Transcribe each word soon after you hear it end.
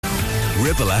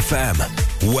Ribble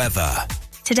FM. Weather.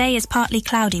 Today is partly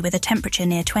cloudy with a temperature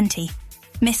near 20.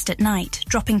 Mist at night,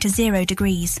 dropping to 0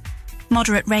 degrees.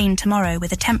 Moderate rain tomorrow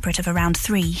with a temperate of around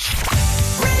 3.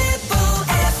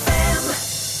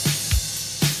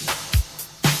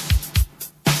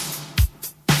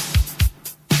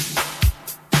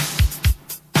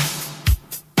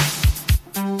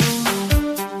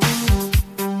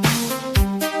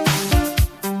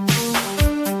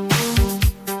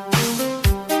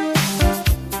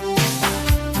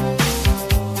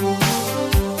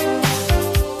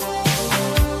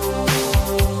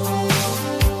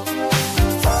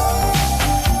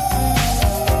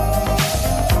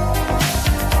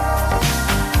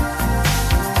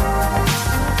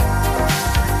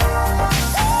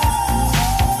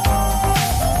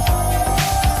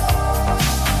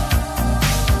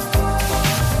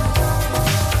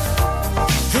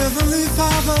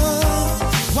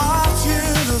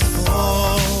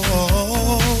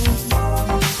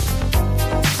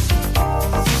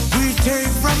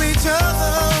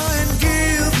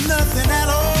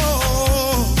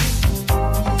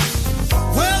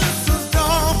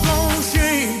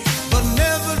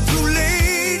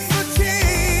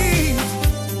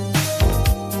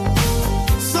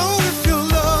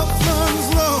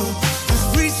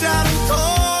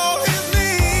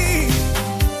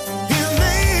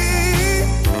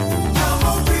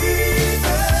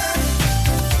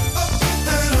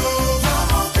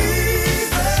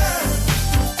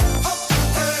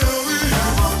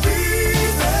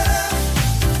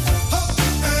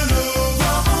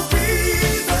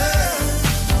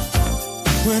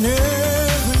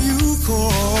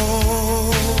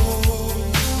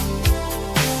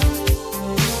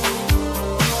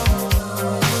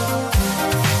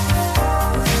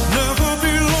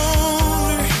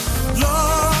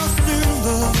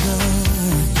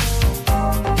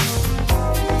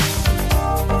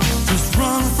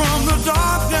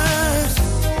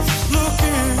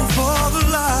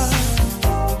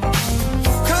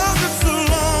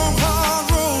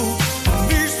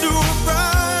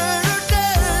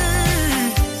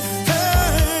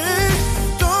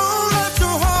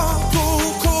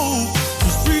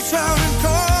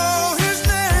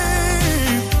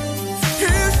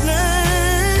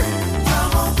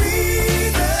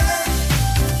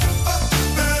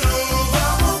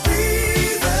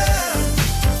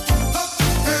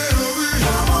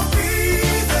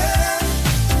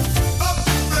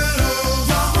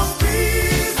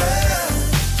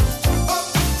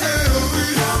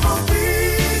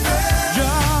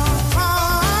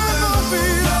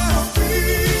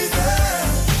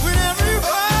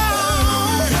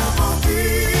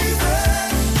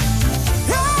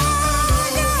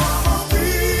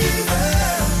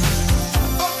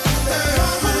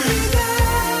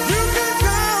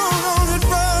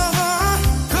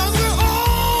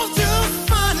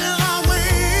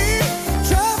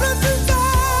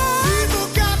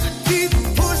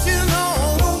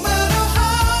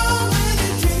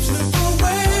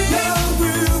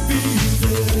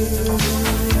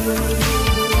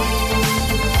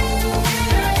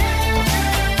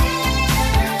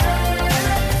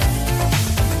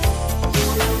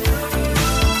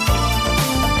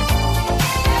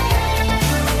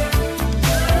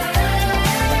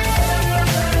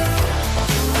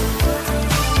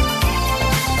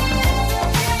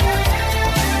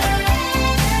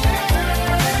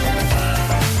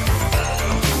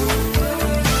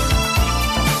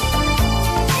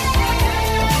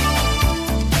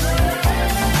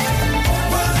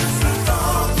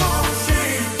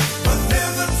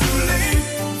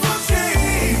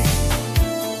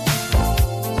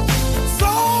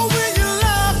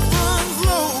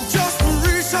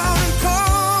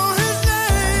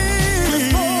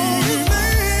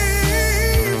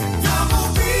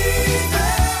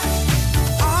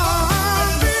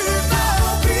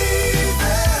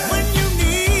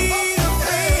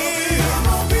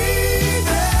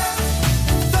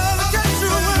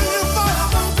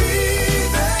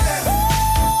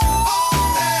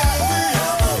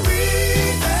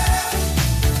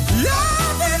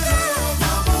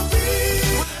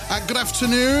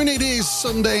 Afternoon. It is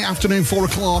Sunday afternoon, 4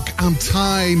 o'clock, and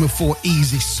time for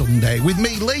Easy Sunday with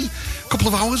me, Lee. A couple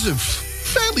of hours of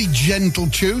fairly gentle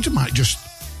tunes. I might just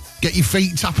get your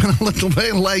feet tapping a little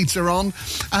bit later on.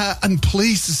 And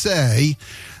pleased to say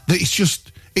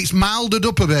that it's milded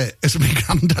up a bit, as my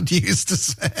granddad used to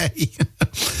say.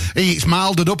 It's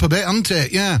milded up a bit, hasn't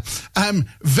it? Yeah.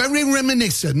 Very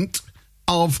reminiscent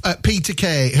of Peter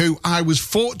Kay, who I was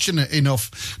fortunate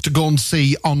enough to go and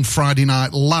see on Friday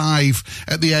night live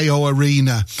at the AO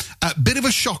Arena. A bit of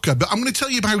a shocker, but I'm going to tell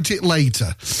you about it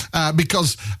later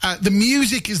because the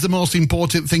music is the most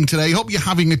important thing today. Hope you're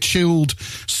having a chilled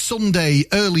Sunday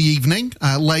early evening,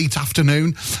 late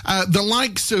afternoon. The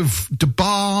likes of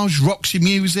DeBarge, Roxy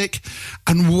Music,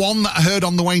 and one that I heard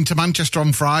on the way into Manchester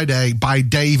on Friday by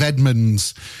Dave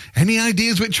Edmonds. Any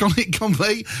ideas which one it can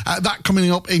be? That coming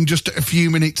up in just a few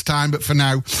minutes' time, but for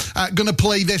now, going to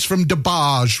play this from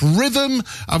DeBarge, Rhythm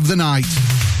of the Night.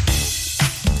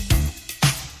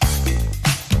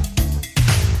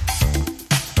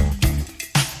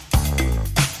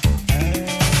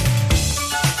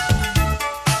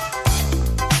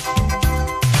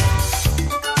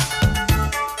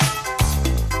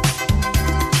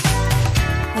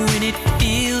 When it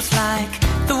feels like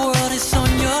the world is on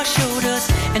your shoulders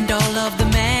and all of the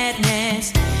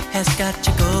madness has got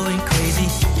you going crazy,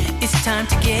 it's time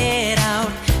to get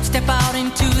out, step out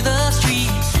into the street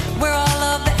where all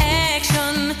of the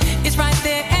action is right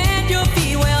there at your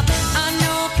feet. Well, I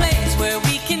know a place where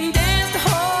we can dance the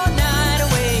whole night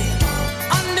away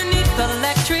underneath the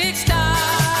electric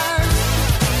stars.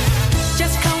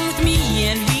 Just come with me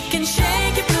and we can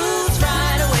shake your blues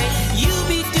right away. You'll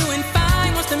be doing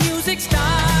fine once the music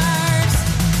starts.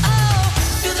 Oh,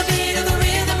 feel the beat of the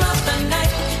rhythm of the night.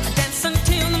 Dance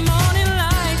until the morning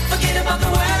light. Forget about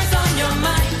the words on your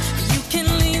mind. You can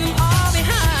leave them all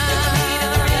behind. Feel the beat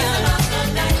of the rhythm of the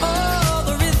night. Oh,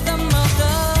 the rhythm of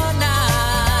the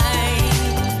night.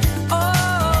 Oh,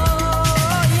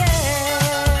 yeah.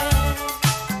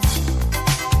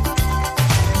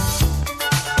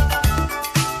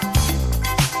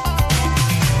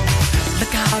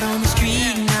 Look out on the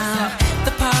street now,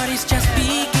 the party's just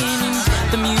beginning.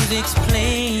 The music's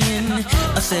playing,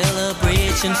 a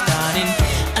celebration starting.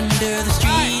 Under the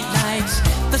street lights,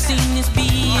 the scene is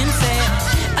being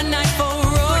set. A night for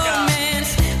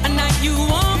romance, a night you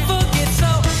won't forget. So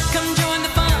come join the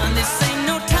fun, this ain't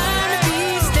no time to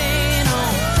be staying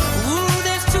home. Ooh,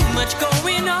 there's too much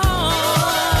going on.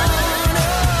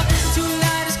 Oh,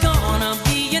 tonight is gonna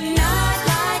be a night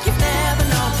like you've never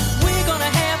known. We're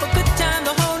gonna have a good time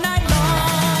the whole night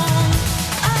long.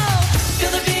 Oh,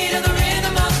 feel the beat of the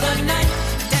rhythm of the night.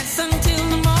 Dance until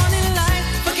the morning light.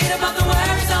 Forget about the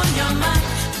words on your mind.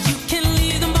 You can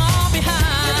leave them all behind.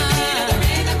 Feel the beat of the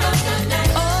rhythm of the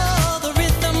night. Oh, the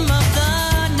rhythm of the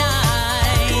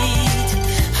night.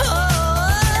 Oh,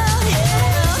 yeah.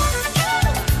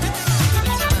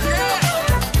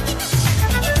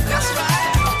 That's right.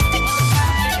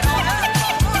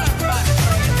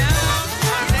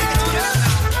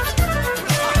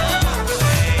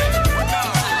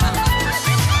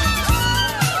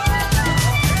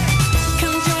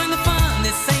 Come join the fun,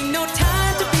 this ain't no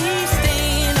time to be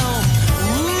staying home.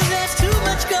 Ooh, there's too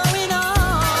much going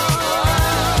on.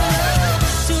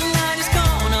 Tonight is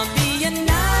gonna be a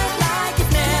night like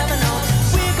you've never known.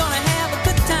 We're gonna have a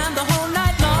good time the whole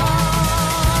night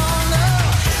long.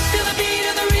 Feel the beat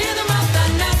of the rhythm of the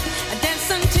night. Dance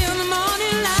until the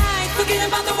morning light. Forget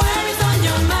about the worries on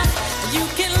your mind. You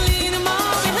can leave them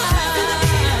all behind. Feel the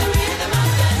beat of the rhythm of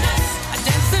the night.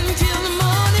 Dance until the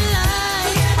morning light.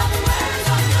 Forget about the worries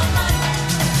on your mind.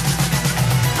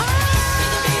 Feel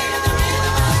the beat of the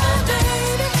rhythm of the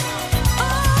night.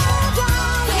 Oh,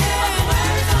 forget about the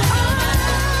worries on your mind.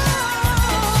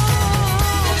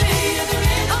 Feel the beat of the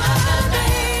rhythm of the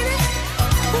night.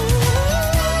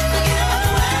 Forget about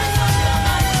the worries on your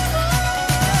mind.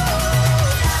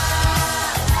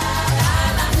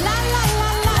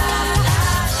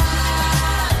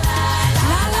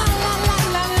 La la la la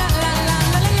la la la la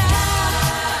la la.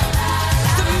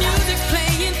 The music's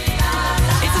playing,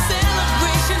 it's a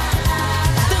celebration.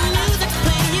 The music's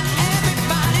playing,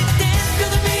 everybody dance to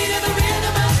the beat of the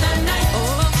rhythm of the night. Oh,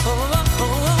 oh, oh, oh,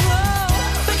 oh, oh.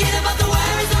 Forget about the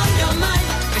worries on your mind,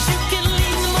 'cause you can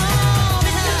leave them all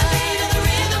behind. The beat of the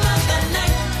rhythm of the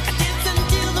night. Dance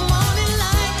until the morning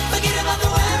light. Forget about the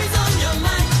worries on your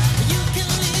mind. You can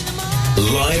leave them all.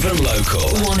 Live and local.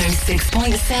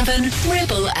 106.7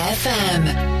 Ribble FM.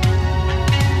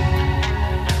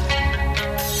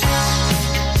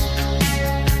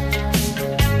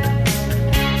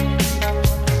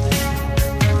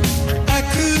 I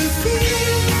could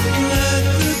feel at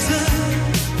the time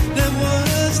there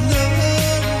was no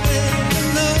way of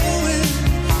knowing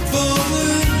for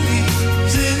the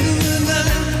reason the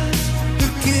night.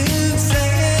 Looking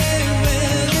sad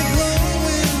when the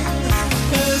blowing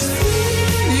as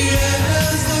free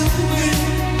as the wind.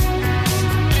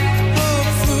 Oh,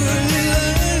 for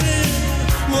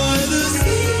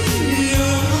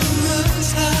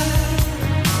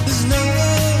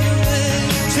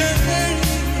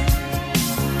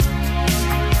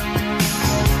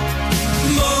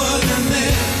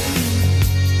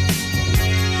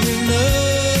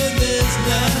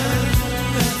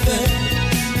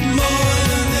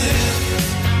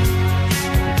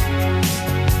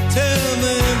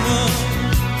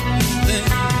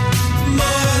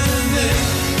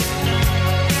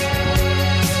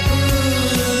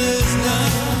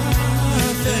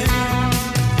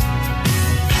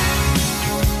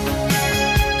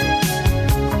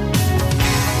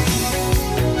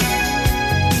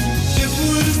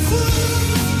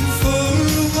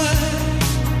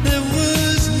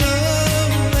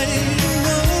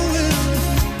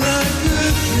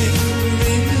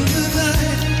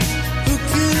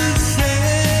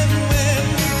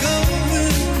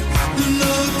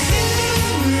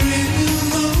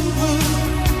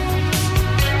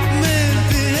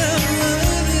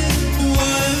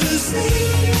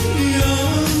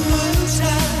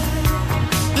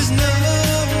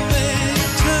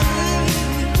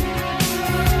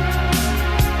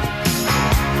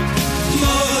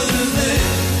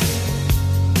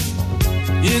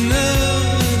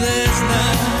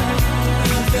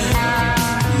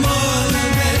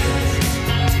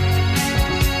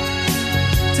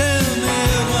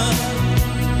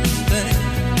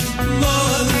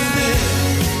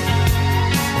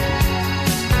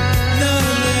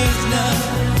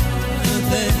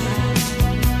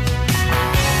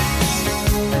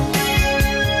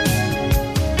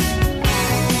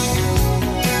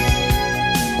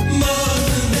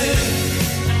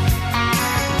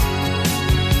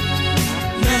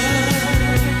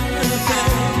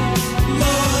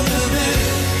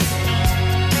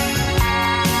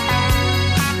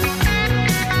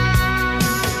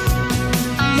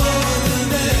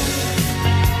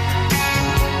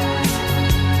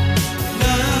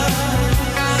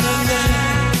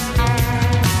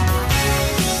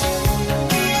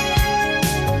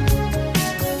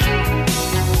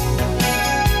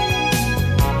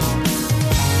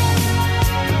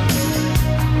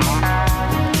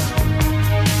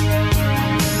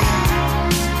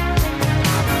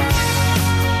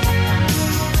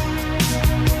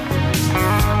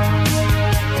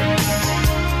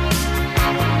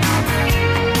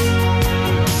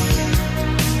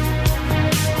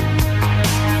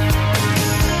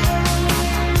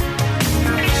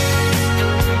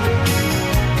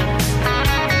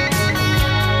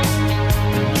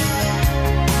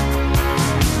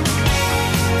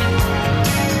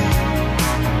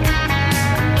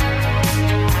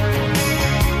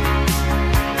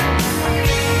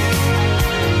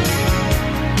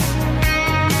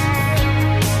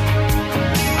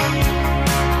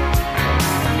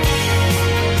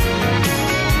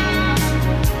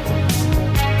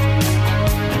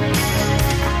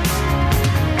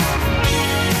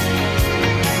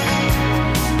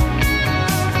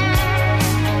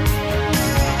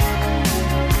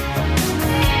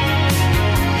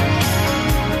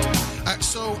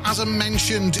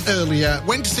mentioned earlier,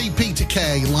 went to see Peter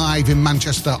Kay live in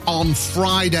Manchester on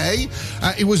Friday.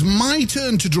 It was my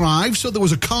turn to drive, so there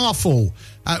was a car full.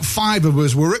 5 of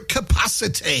us were at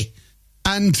capacity.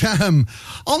 And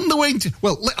on the way to...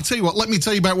 Well, I'll tell you what, let me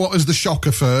tell you about what was the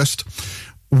shocker first.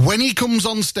 When he comes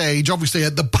on stage, obviously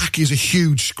at the back is a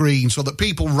huge screen so that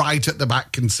people right at the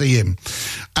back can see him.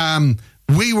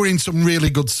 We were in some really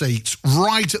good seats,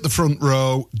 right at the front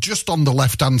row, just on the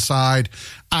left-hand side.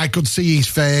 I could see his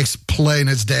face, plain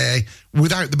as day,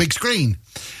 without the big screen.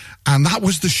 And that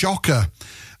was the shocker.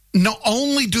 Not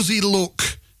only does he look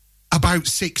about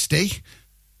 60,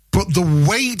 but the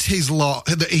weight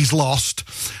that he's lost,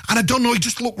 and I don't know, he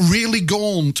just looked really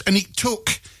gaunt, and it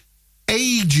took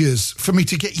ages for me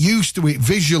to get used to it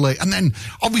visually. And then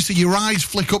obviously your eyes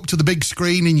flick up to the big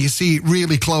screen and you see it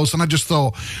really close, and I just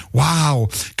thought, wow,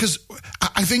 because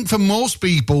I think for most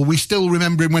people we still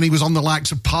remember him when he was on the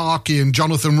likes of Parky and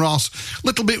Jonathan Ross, a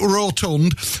little bit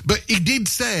rotund, but he did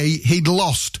say he'd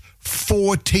lost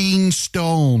 14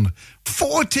 stone.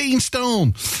 14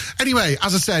 stone. Anyway,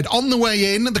 as I said, on the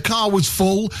way in, the car was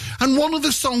full, and one of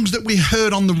the songs that we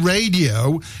heard on the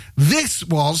radio, this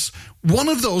was one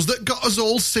of those that got us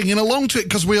all singing along to it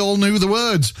because we all knew the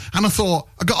words. And I thought,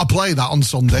 I got to play that on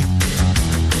Sunday.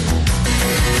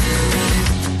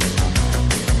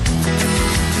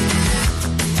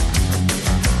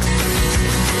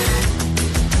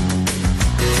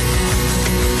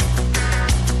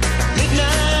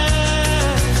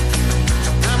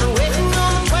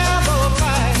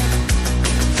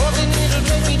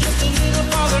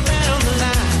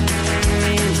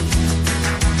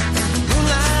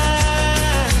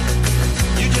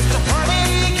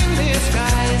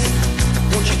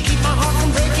 Keep my heart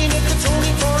from breaking at the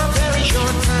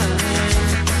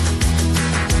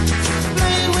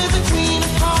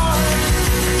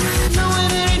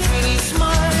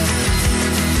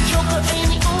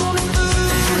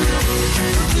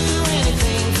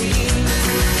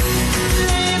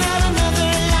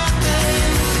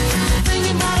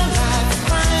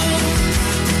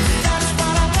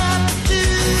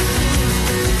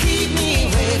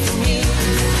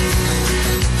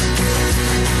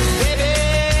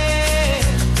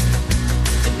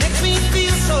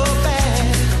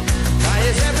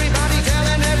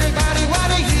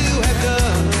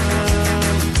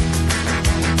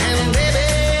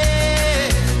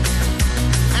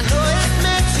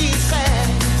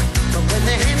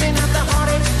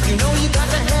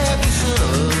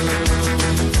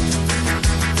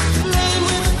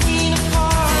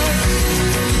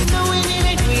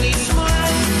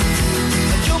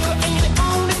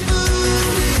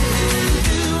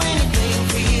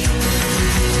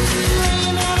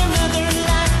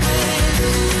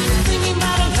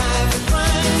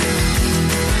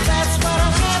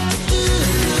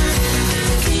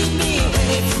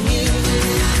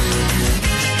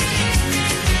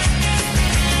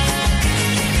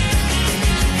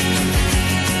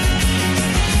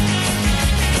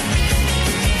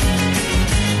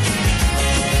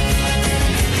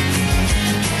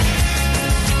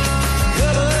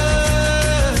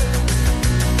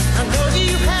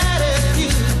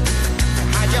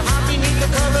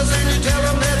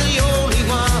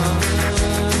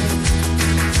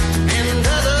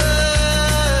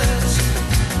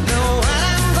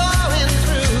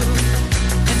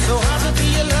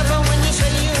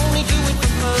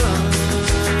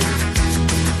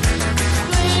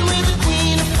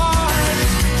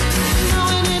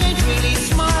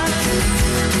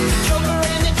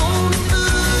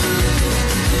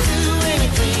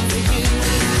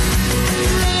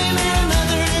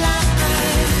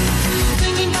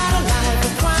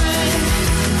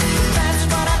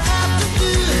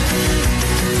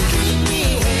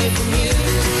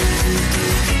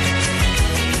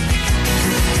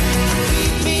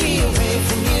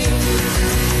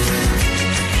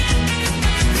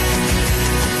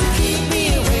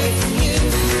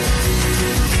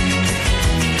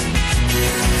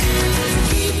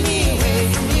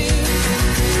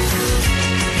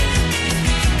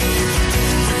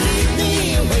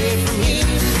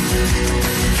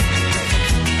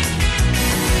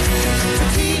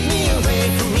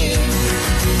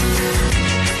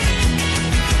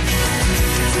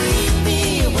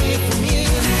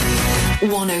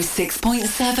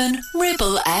 106.7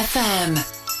 Ribble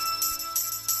FM.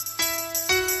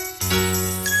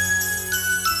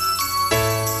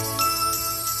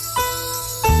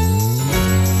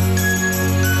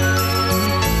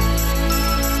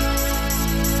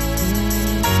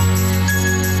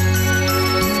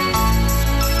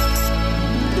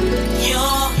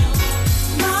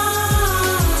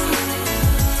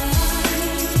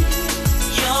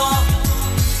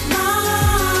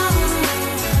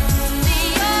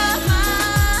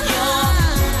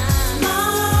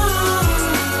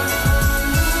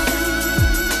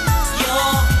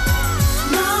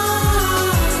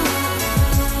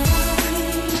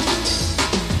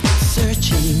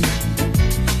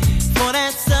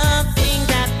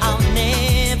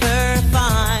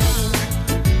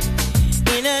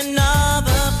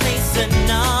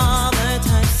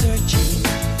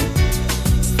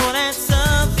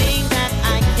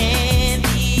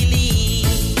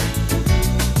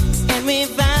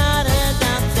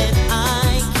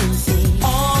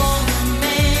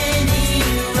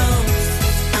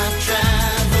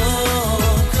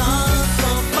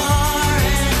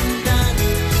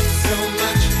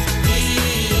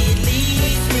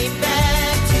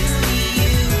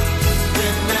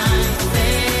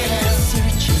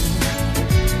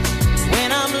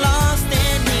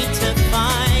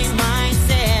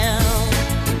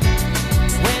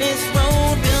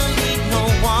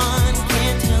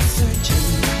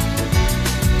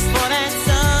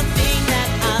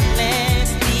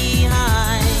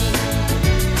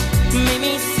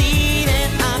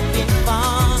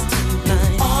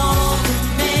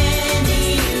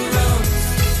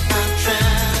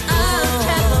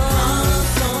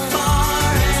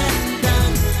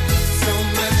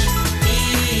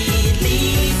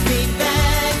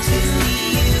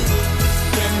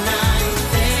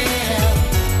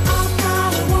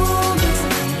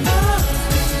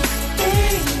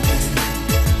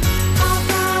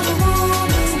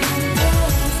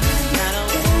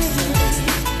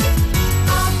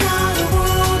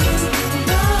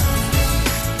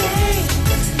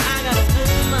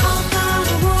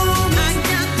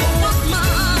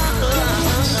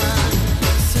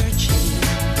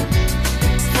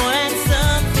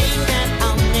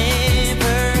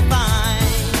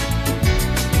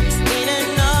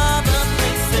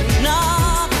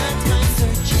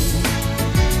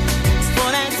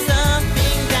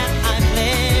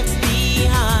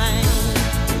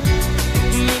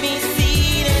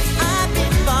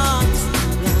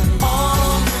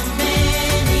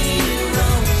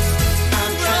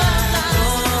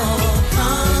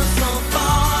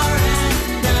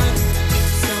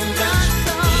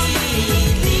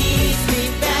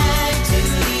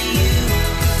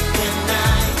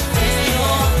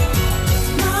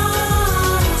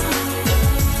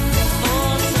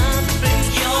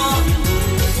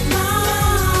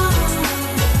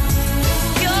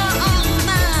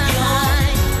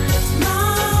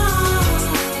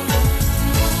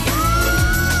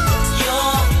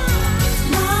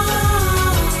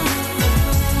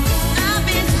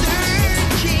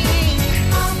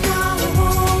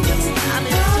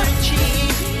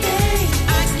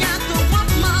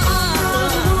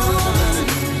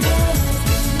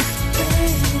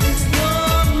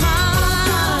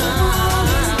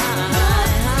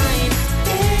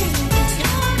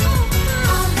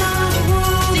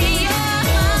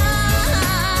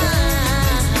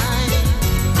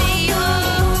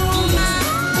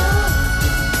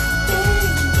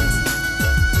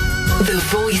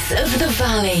 of the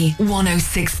Valley,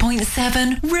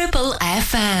 106.7 Ribble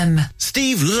FM.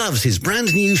 Steve loves his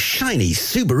brand new shiny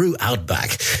Subaru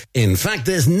Outback. In fact,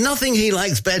 there's nothing he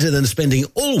likes better than spending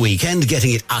all weekend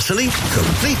getting it utterly,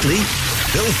 completely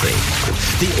filthy.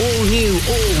 The all-new,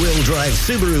 all-wheel drive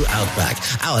Subaru Outback,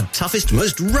 our toughest,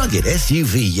 most rugged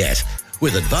SUV yet.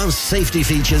 With advanced safety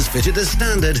features fitted as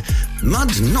standard,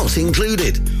 mud not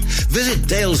included. Visit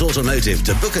Dales Automotive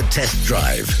to book a test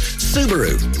drive.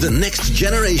 Subaru, the next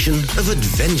generation of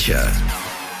adventure.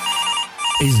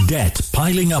 Is debt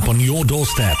piling up on your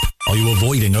doorstep? Are you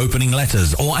avoiding opening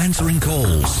letters or answering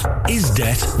calls? Is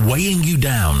debt weighing you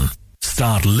down?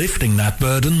 Start lifting that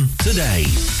burden today.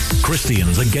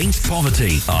 Christians Against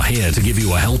Poverty are here to give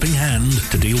you a helping hand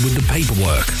to deal with the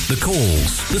paperwork, the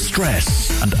calls, the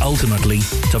stress, and ultimately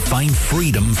to find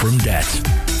freedom from debt.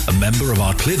 A member of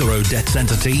our Clitheroe Debt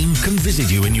Centre team can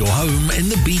visit you in your home in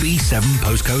the BB7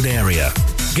 postcode area.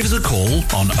 Give us a call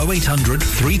on 0800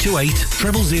 328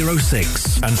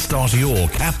 0006 and start your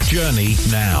CAP journey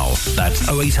now. That's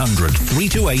 0800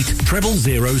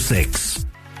 328 0006.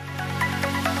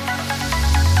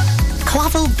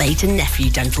 Clavel, Bait and Nephew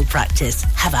Dental Practice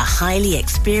have a highly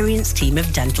experienced team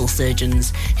of dental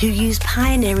surgeons who use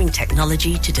pioneering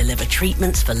technology to deliver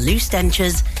treatments for loose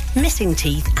dentures, missing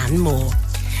teeth and more.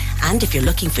 And if you're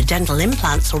looking for dental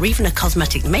implants or even a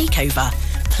cosmetic makeover,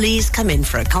 please come in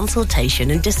for a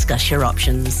consultation and discuss your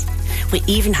options. We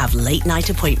even have late night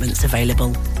appointments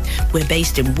available. We're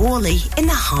based in Worley in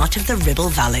the heart of the Ribble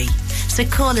Valley. So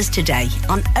call us today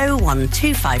on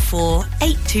 01254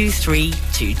 823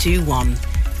 221.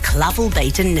 Clavel,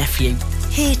 Bait and Nephew.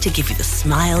 Here to give you the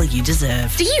smile you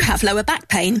deserve. Do you have lower back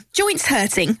pain, joints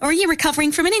hurting, or are you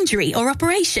recovering from an injury or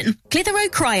operation? Clitheroe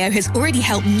Cryo has already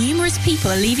helped numerous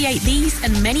people alleviate these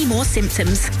and many more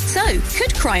symptoms. So,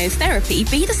 could cryotherapy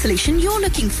be the solution you're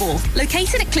looking for?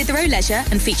 Located at Clitheroe Leisure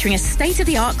and featuring a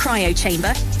state-of-the-art cryo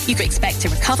chamber, you can expect to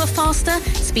recover faster,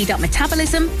 speed up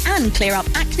metabolism, and clear up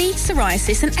acne,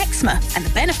 psoriasis, and eczema. And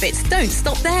the benefits don't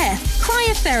stop there.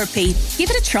 Cryotherapy. Give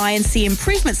it a try and see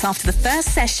improvements after the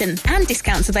first session, and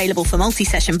discounts available for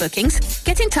multi-session bookings.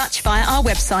 Get in touch via our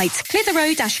website,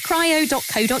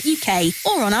 clitheroe-cryo.co.uk,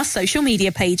 or on our social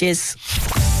media pages.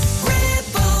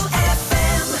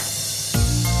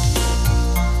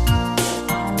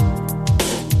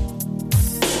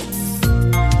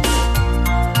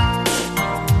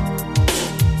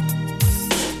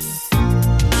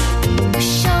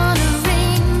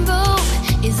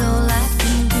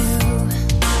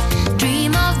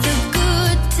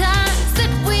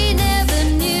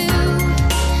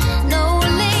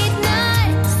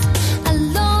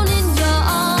 Alone in your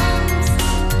arms,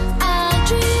 I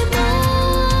dream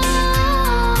of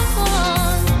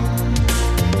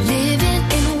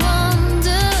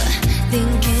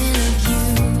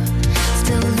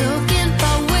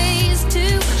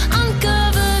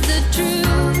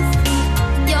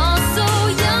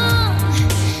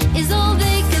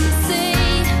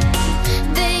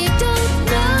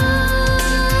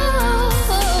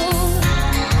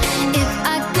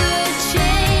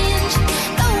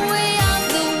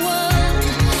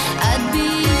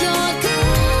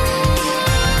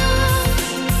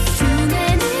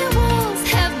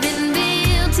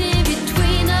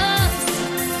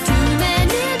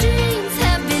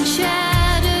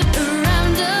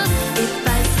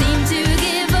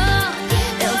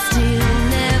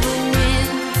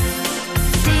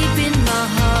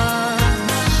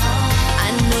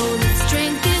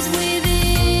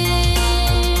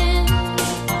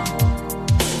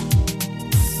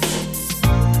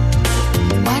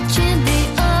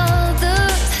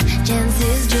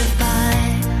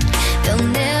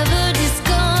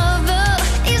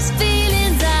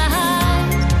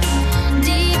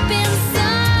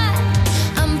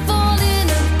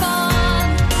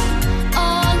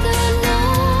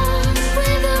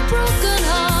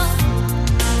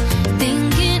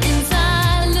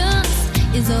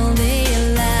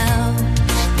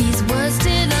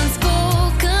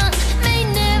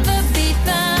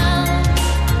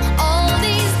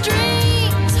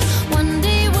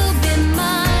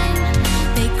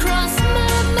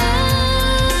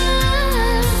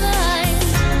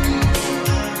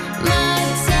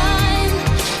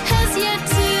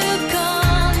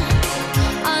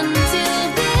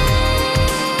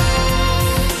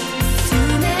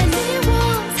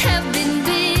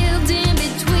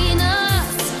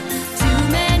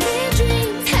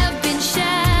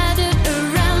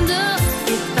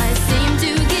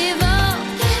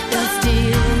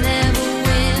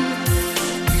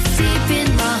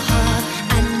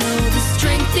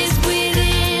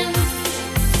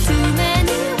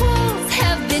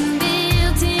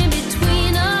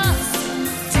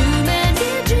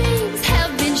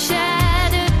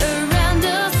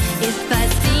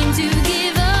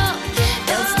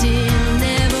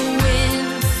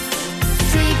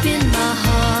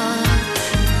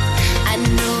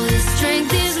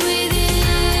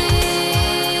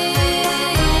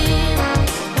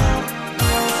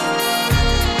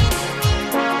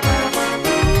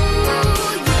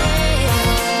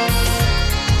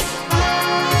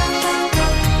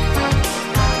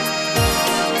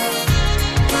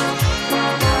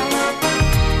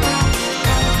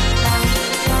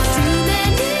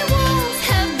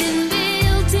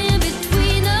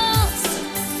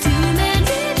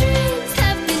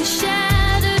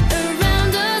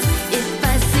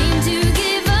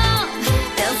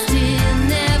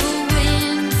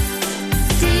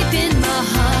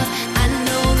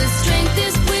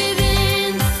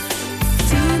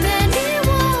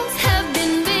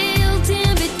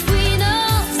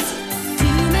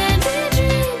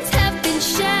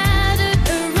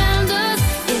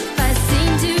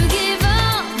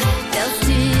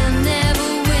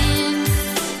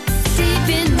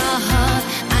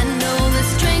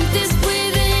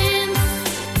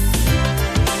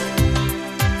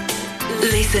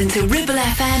Listen to Ribble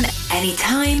FM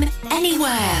anytime,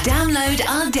 anywhere. Download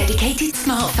our dedicated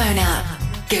smartphone app.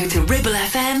 Go to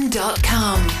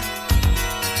ribblefm.com.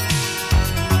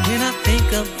 When I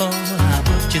think of all I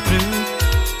put you through,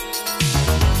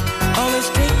 always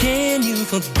taking you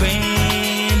for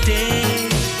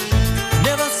granted,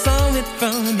 never saw it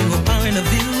from your point of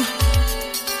view,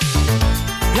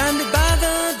 blinded by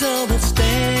the double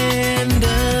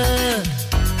standard.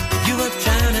 You were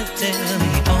trying to tell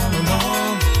me all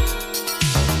along,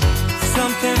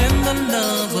 something in the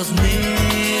love was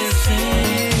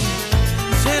missing.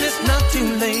 Said it's not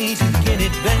too late to get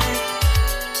it back,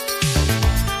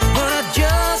 but I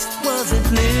just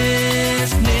wasn't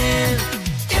listening.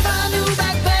 If I knew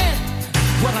back then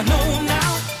what I know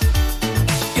now,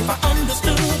 if I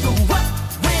understood the what,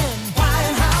 when, why,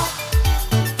 and how,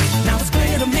 now it's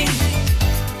clear to me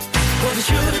what I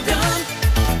should have done.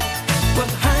 But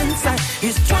hindsight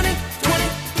is 20/20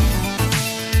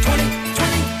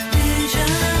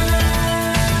 vision.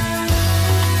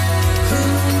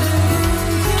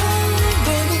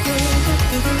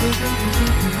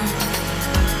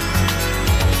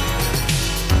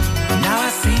 Now I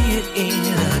see it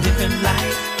in a different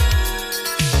light.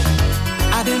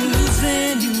 I've been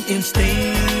losing you in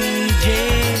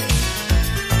stages.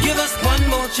 Give us one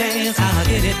more chance, I'll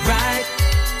get it right.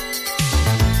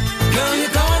 Girl, you're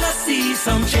gonna see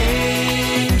some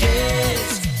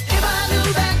changes. If I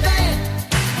knew back then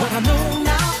what I know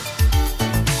now,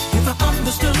 if I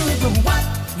understood the what,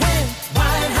 when,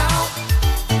 why, and how,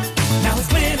 now it's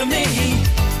clear to me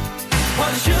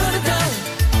what I should have done.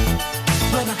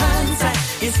 But the hindsight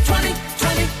is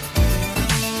 20/20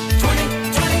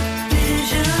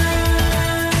 vision.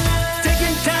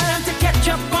 Taking time to catch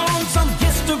up on some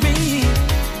history,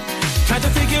 trying to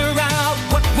figure out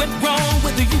what went wrong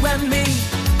with you and me.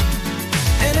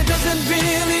 And it doesn't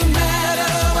really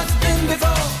matter what's been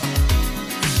before,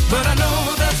 but I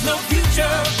know there's no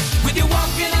future with you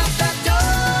walking out that door.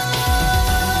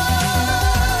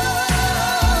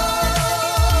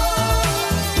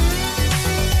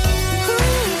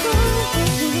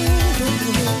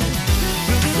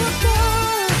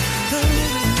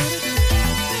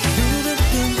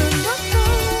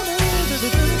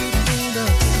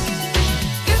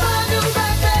 If I knew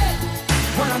back then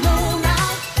what I know now,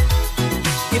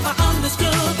 if I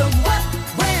understood the what,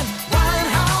 when, why, and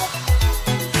how,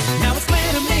 now it's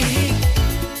clear to me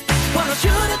what I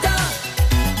should have done.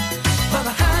 But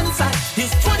the hindsight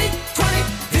is 20/20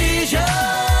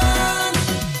 vision.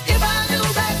 If I knew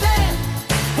back then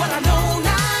what I know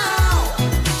now,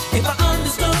 if I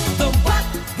understood the what,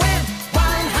 when,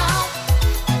 why, and how,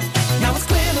 now it's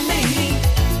clear to me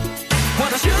what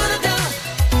I should have done.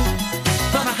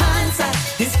 But the hindsight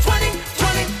is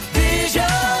 20/20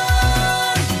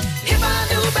 vision. If I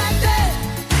knew back then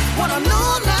what I know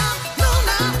now, know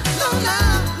now, know now,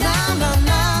 now, now, now,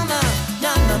 now, now,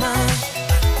 now, now.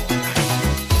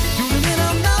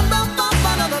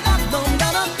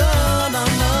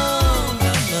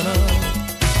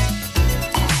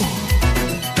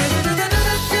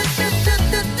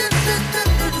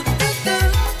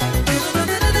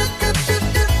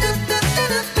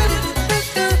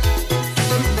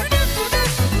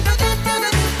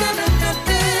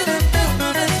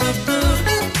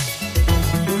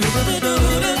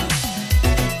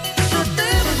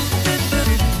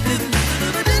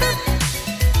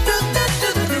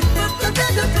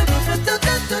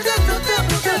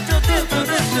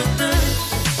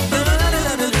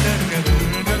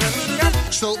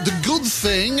 So the good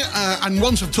thing, and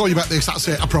once I've told you about this, that's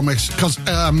it, I promise, because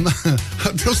I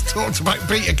just talked about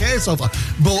Peter Kay so far,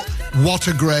 but what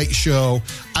a great show.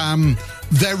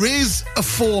 There is a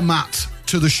format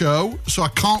to the show, so I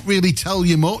can't really tell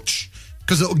you much,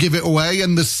 because it'll give it away,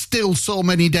 and there's still so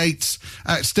many dates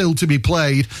still to be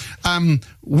played.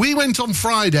 We went on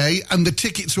Friday, and the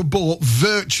tickets were bought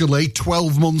virtually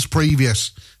 12 months previous.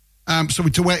 So we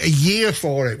had to wait a year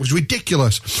for it. It was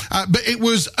ridiculous. But it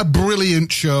was a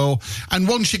brilliant show. And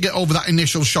once you get over that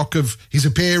initial shock of his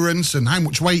appearance and how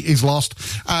much weight he's lost,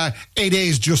 it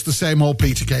is just the same old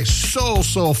Peter Kay. So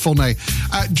funny.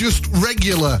 Just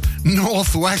regular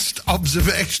Northwest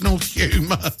observational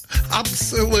humour.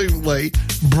 Absolutely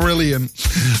brilliant.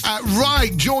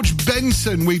 Right, George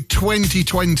Benson with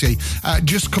 2020.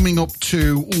 Just coming up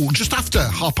to just after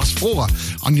 4:30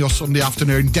 on your Sunday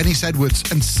afternoon. Dennis Edwards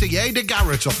and C.A.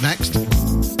 Garrett up next.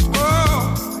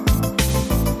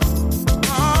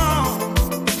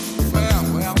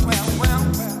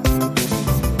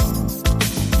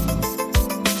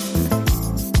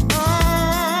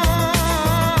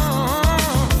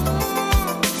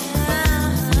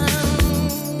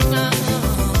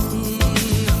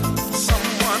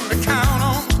 Someone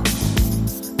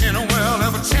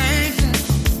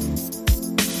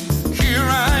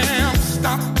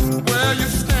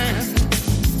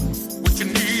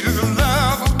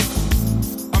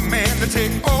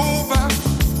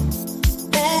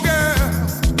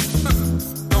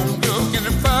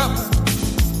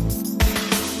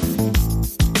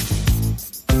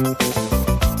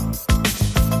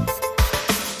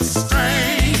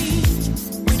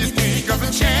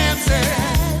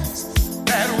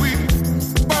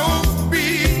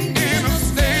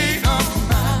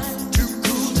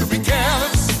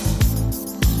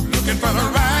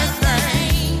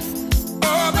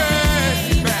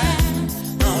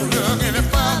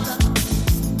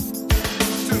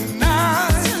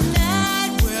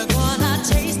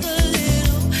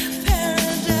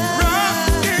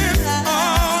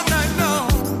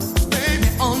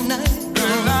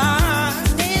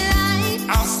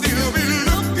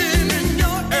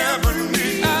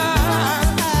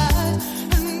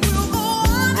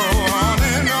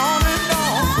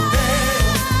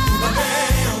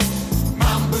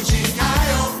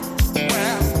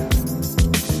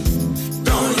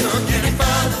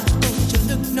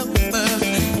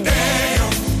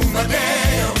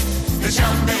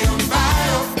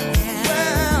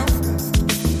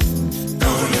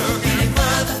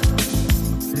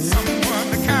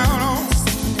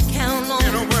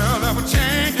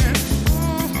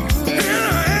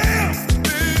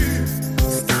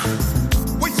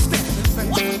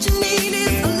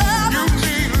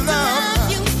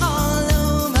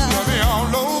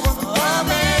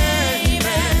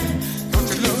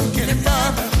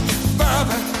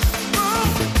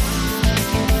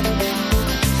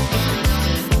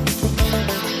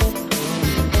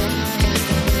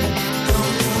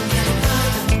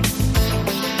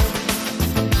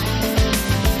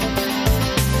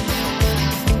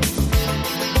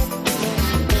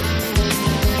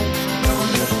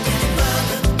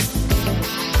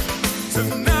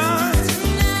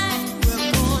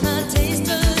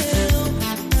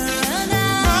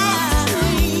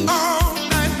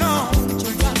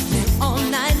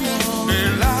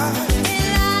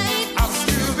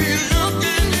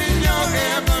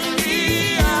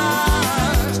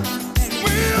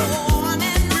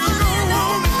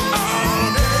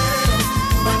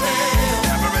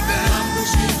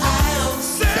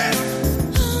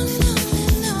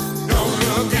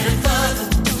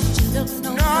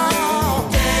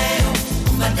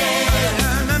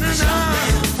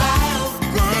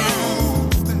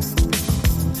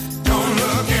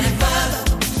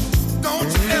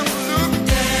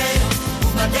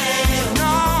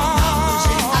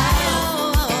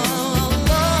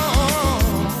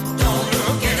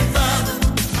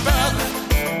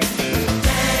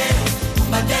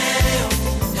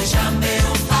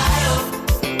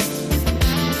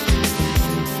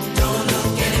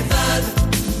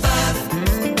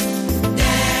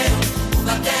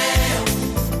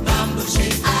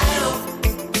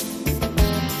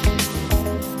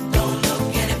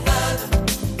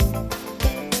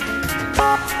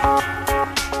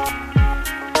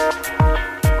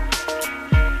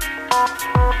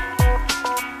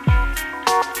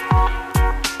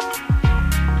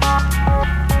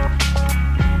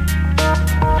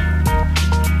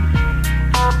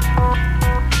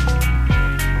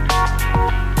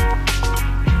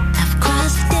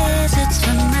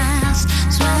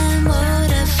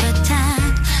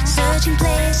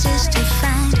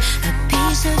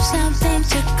piece of something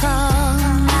to call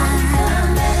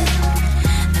mine. A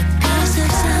piece of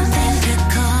something to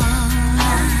call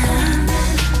mine.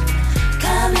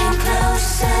 Coming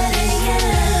closer to you.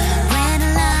 Ran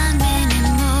along many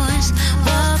moors,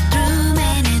 walked through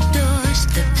many doors.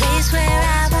 The place where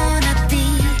I wanna be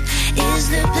is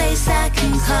the place I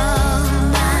can call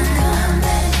mine.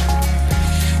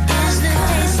 Is the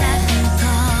place I can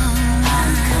call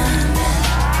mine.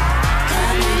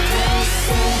 Coming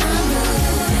closer. I'm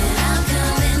moving, I'm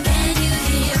coming. Can you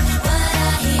hear what I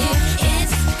hear?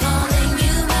 It's calling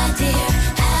you, my dear.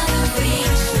 Out of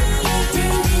reach,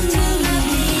 taking to my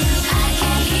knees. I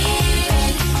can hear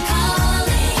it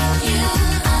calling you.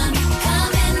 I'm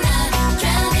coming, not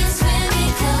drowning,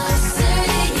 swimming closer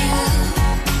to you.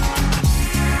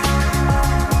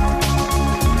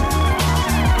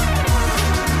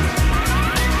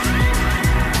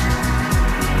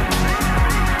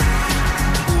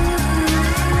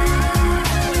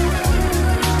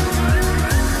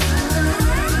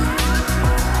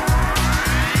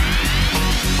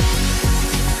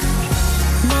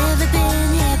 Never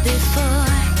been here before.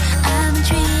 I'm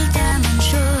intrigued, I'm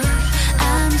unsure.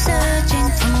 I'm searching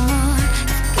for more.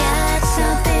 I've got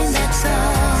something that's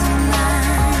all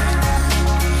mine.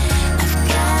 I've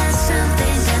got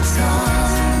something that's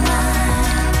all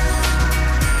mine.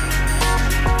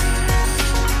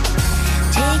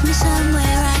 Take me somewhere I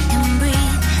can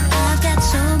breathe. I've got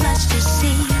so much to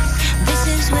see. This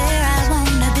is where I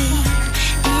wanna be.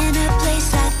 In a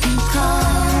place I can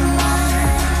call mine.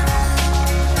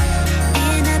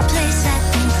 In a place I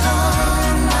can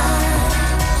call mine.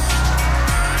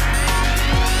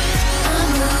 I'm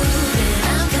moving,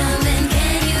 I'm coming.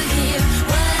 Can you hear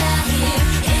what I hear?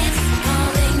 It's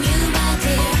calling you, my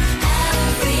dear. Out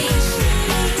of reach,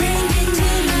 taking to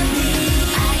my knees.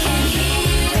 I can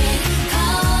hear it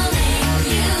calling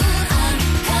you. I'm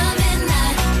coming,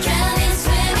 not drowning,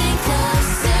 swimming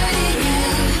closer to you.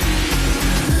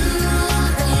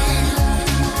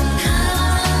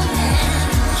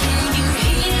 Can you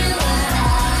hear what I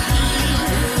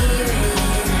hear?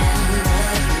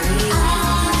 I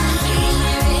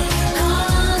hear it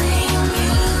calling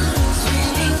you,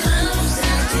 swimming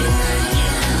closer to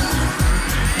you.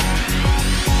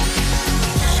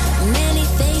 Many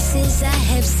faces I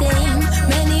have seen,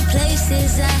 many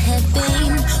places I have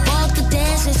been. Walked the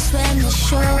deserts, swam the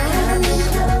shore.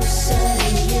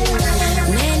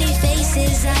 Many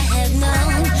faces I have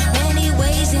known, many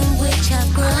ways in which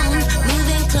I've grown.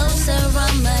 Moving closer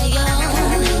on my own.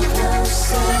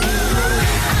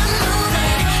 I'm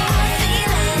moving, I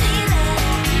feel it.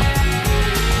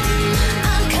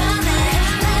 I'm coming,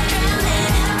 not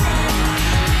drowning.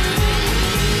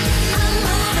 I'm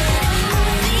moving, I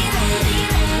feel it.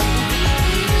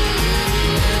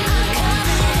 I'm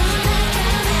coming, not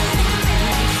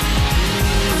drowning.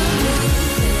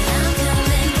 I'm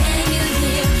coming, can you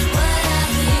hear what I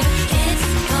hear? It's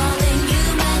calling you,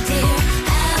 my dear.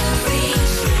 Out of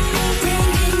reach,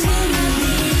 taking to my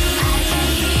knees. I can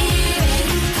hear it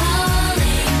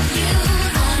calling you.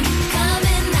 I'm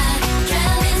coming, not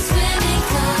drowning, swimming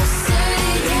closer to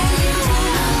you.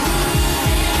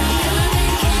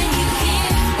 Can you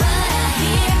hear what I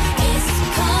hear? It's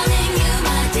calling you,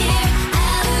 my dear.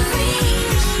 Out of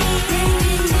reach,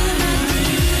 taking to my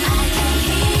knees. I can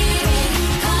hear it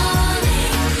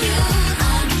calling you.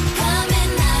 I'm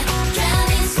coming, not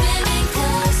drowning, swimming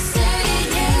closer to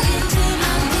you.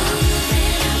 I'm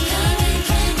moving, I'm coming.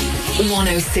 Can you hear?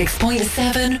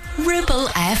 106.7 Ribble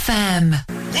FM.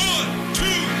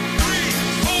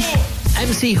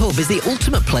 MC Hub is the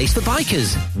ultimate place for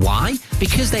bikers. Why?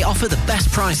 Because they offer the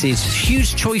best prices,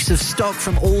 huge choice of stock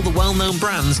from all the well-known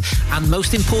brands, and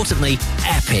most importantly,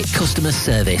 epic customer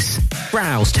service.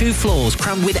 Browse 2 floors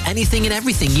crammed with anything and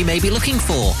everything you may be looking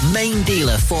for. Main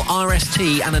dealer for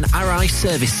RST and an RI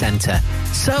service centre.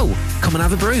 So, come and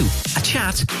have a brew, a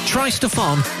chat, try stuff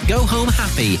on, go home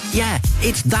happy. Yeah,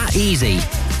 it's that easy.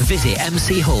 Visit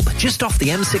MC Hub just off the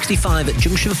M65 at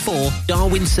Junction 4,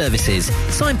 Darwin Services.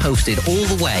 Signposted all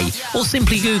the way, or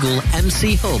simply Google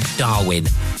MC Hub Darwin.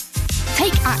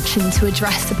 Take action to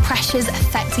address the pressures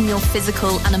affecting your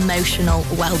physical and emotional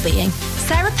well-being.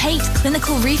 Sarah Pate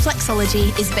Clinical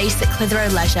Reflexology is based at Clitheroe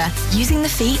Leisure. Using the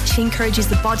feet, she encourages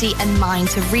the body and mind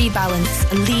to rebalance,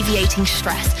 alleviating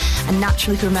stress and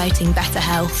naturally promoting better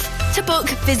health. To book,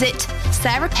 visit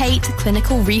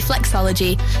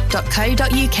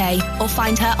sarahpateclinicalreflexology.co.uk or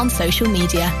find her on social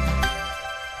media.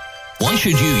 Why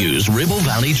should you use Ribble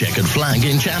Valley Checkered Flag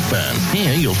in Chatburn?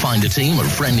 Here you'll find a team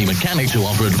of friendly mechanics who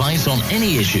offer advice on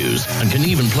any issues and can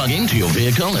even plug into your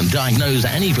vehicle and diagnose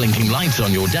any blinking lights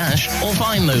on your dash or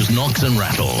find those knocks and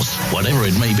rattles. Whatever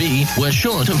it may be, we're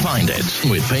sure to find it.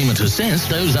 With Payment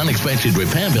Assist, those unexpected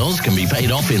repair bills can be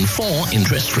paid off in 4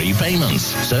 interest-free payments,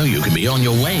 so you can be on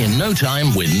your way in no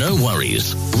time with no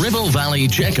worries. Ribble Valley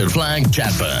Checkered Flag,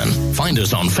 Chatburn. Find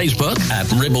us on Facebook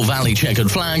at Ribble Valley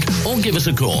Checkered Flag or give us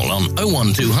a call on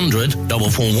 01200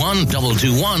 441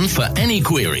 221 for any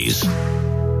queries.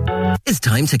 It's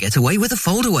time to get away with a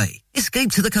foldaway.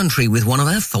 Escape to the country with one of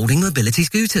our folding mobility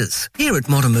scooters. Here at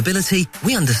Modern Mobility,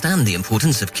 we understand the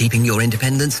importance of keeping your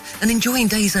independence and enjoying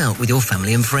days out with your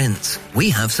family and friends. We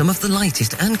have some of the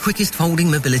lightest and quickest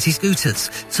folding mobility scooters,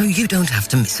 so you don't have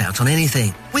to miss out on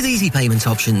anything. With easy payment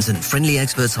options and friendly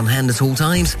experts on hand at all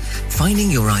times, finding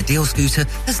your ideal scooter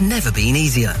has never been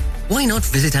easier. Why not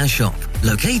visit our shop,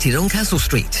 located on Castle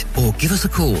Street, or give us a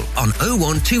call on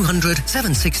 01200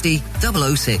 760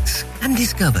 006 and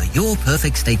discover your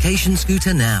perfect staycation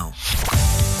scooter now.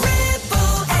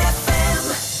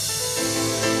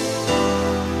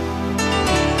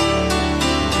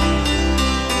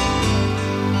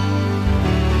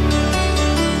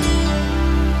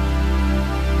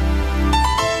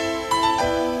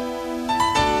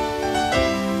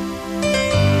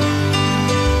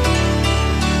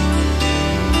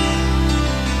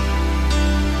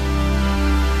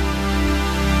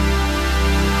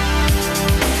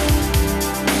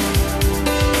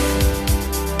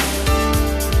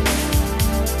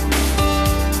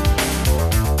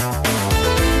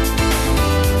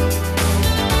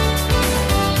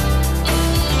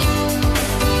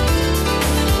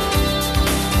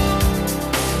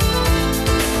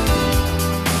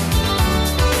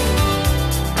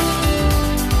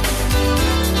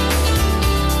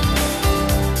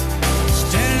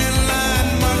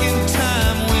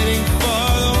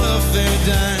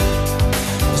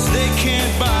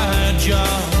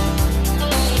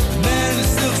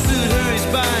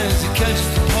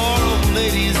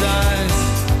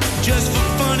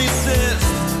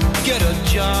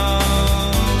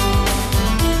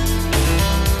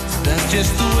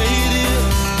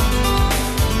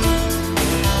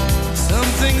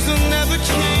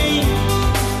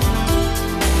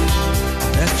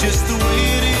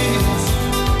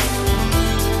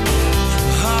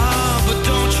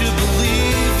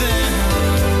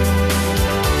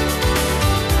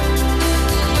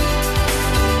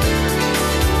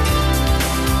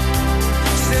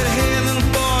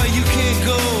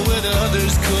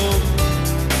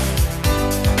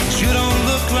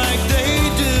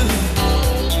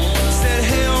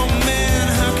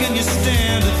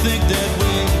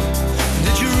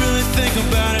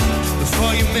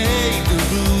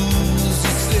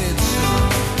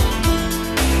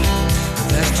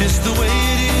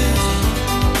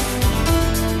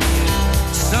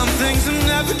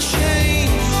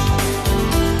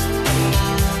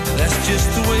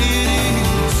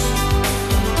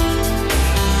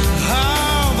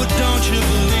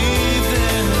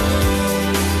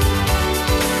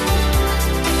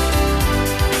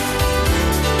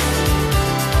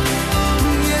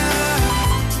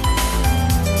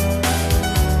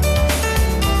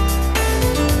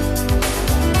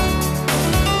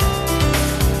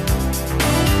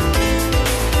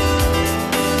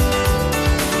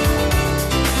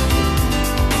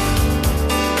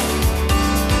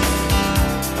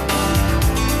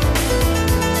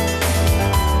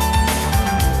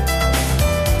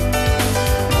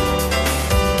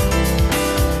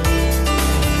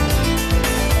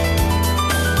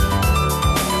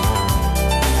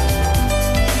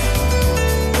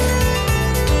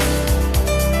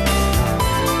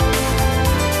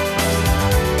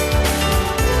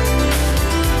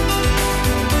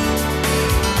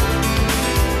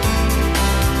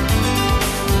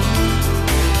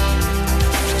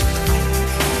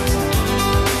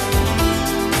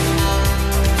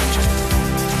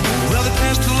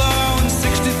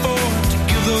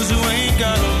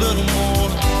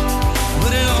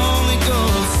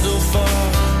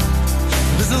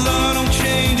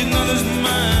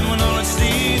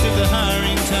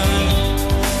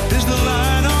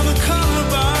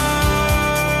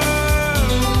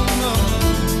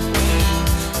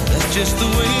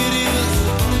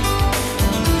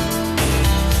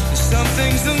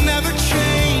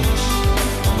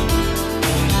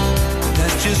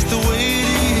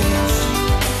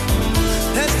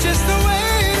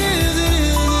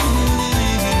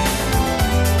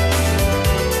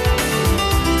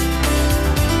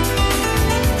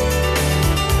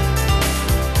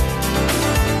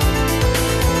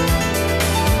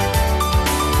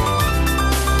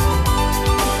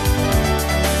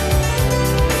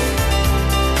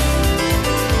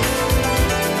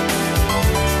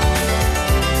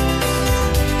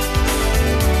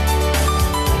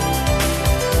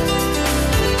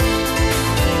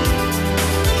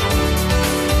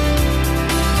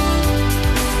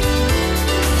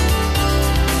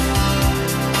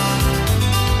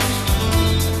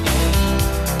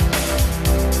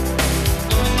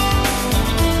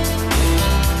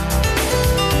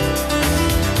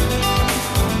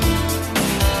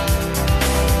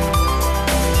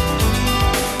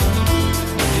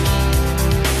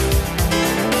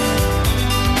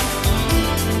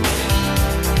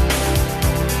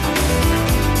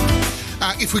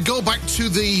 if we go back to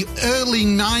the early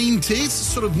 90s,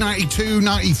 sort of 92,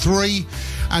 93,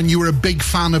 and you were a big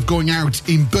fan of going out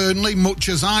in Burnley, much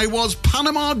as I was,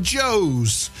 Panama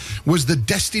Joe's was the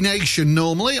destination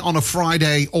normally on a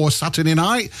Friday or Saturday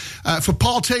night for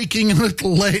partaking in a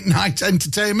little late night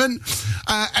entertainment.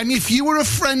 And if you were a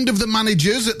friend of the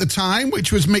managers at the time,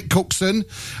 which was Mick Cookson,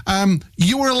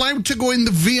 you were allowed to go in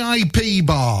the VIP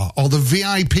bar or the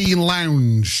VIP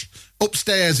lounge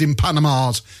upstairs in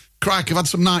Panama's. Crikey, I've had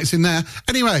some nights in there.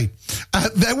 Anyway,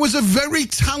 there was a very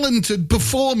talented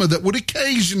performer that would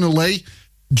occasionally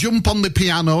jump on the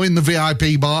piano in the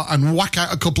VIP bar and whack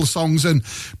out a couple of songs. And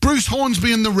Bruce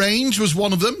Hornsby and the Range was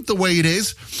one of them, The Way It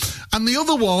Is. And the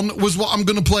other one was what I'm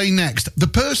going to play next. The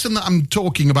person that I'm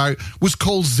talking about was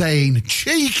called Zane.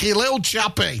 Cheeky little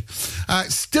chappy.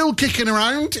 Still kicking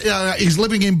around. He's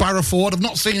living in Barrowford. I've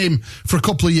not seen him for a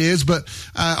couple of years, but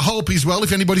hope he's well.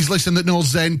 If anybody's listening that knows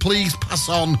Zane, please pass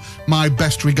on my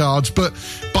best regards. But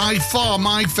by far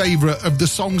my favourite of the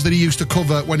songs that he used to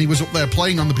cover when he was up there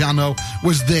playing on the piano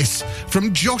was this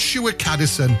from Joshua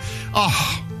Caddison.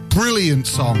 Oh, brilliant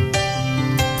song.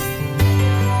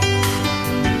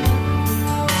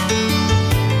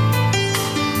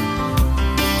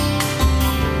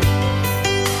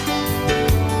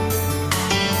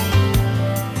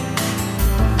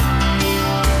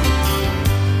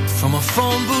 From a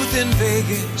phone booth in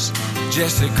Vegas,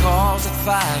 Jessie calls at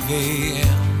 5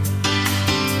 a.m.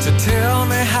 to tell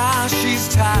me how she's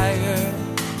tired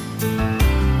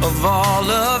of all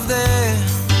of them.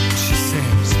 She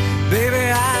says,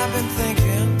 baby, I've been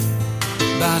thinking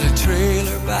about a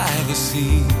trailer by the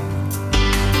sea.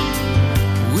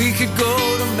 We could go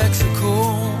to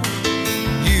Mexico,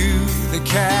 you, the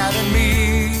cat, and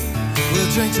me.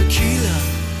 We'll drink tequila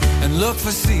and look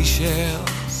for seashells.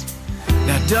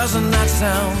 Now doesn't that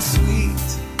sound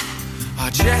sweet? Oh,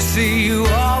 Jessie, you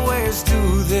always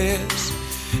do this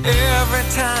every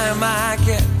time I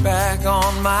get back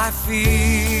on my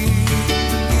feet.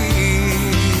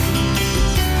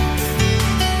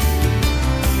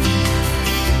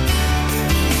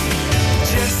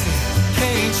 Jessie,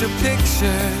 paint your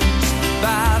pictures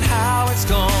about how it's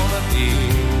gonna be.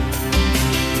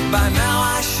 By now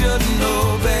I should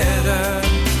know better.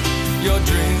 Your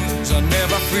dreams are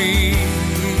never free.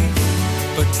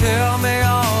 But tell me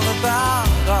all about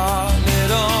our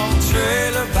little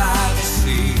trailer by the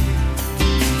sea.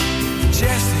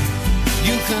 Jessie,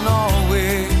 you can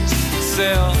always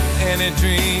sell any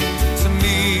dream to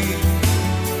me.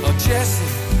 Oh,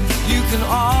 Jessie, you can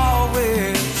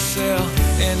always sell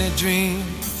any dream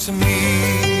to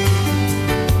me.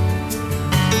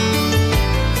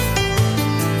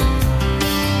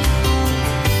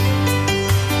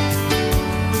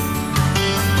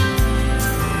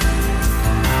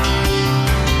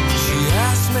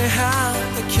 How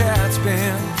the cat's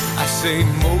been. I say,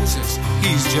 Moses,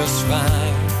 he's just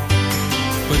fine.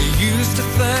 But he used to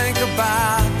think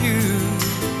about you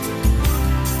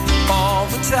all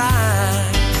the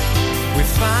time. We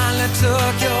finally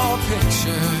took your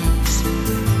pictures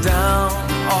down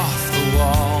off the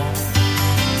wall.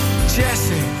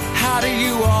 Jessie, how do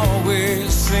you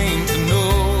always seem to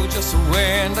know just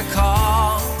when to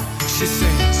call? She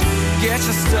says, get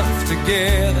your stuff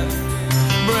together,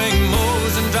 bring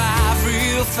Mose and drive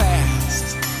real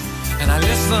fast. And I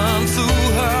listen to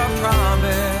her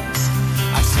promise.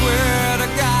 I swear to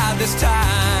God this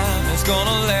time it's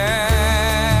gonna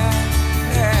last.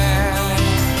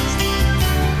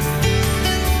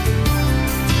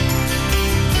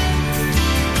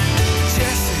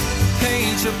 Jessie,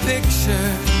 paint your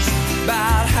pictures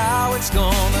about how it's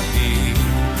gonna be.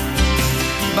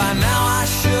 By now I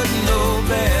should know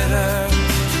better.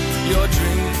 Your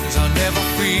dreams are never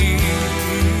free.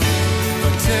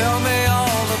 But tell me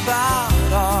all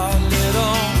about our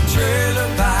little trailer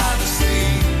by the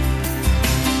sea.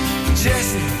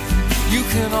 Jessie, you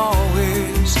can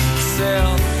always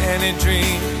sell any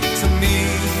dream to me.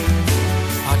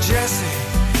 Oh, Jessie,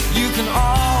 you can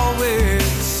always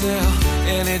sell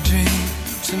any dream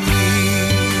to me.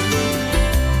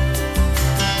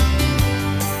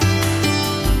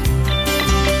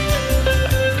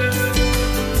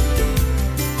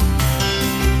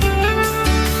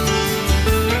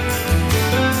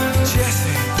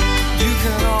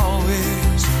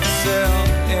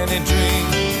 Any dream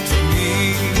to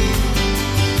me.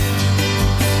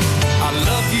 I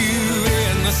love you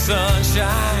in the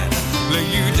sunshine, lay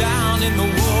you down in the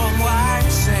warm white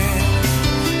sand.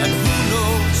 And who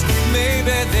knows,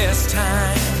 maybe this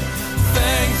time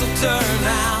things will turn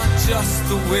out just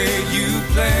the way you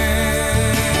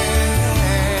planned.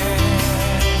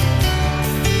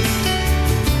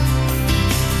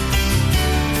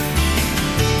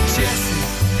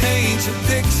 bunch of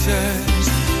pictures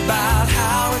about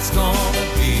how it's gonna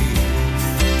be.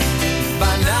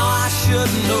 By now I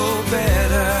should know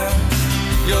better.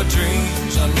 Your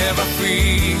dreams are never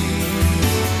free.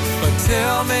 But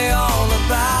tell me all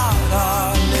about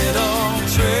our little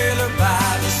trailer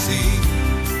by the sea.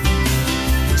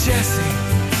 Jesse,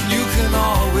 you can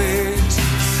always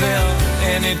sell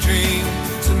any dream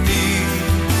to me.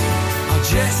 Oh,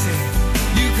 Jesse,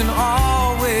 you can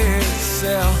always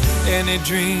sell any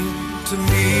dream to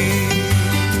me.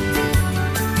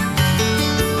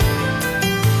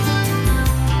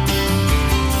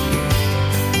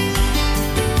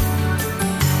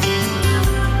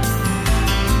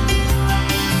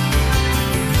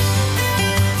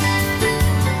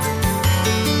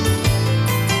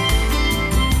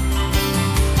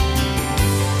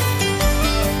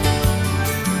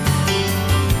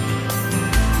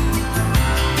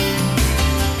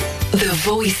 The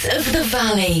voice of the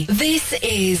valley. This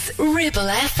is Ribble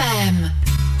FM.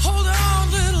 Hold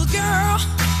on, little girl.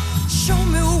 Show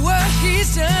me what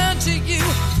he's done to you.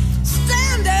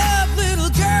 Stand up, little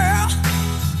girl.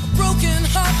 A broken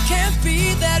heart can't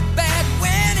be that bad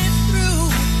when it's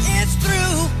through. It's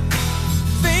through.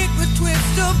 Fate would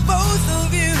twist of both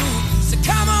of you. So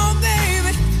come on,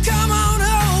 baby. Come on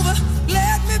over.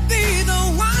 Let me be the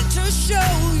one to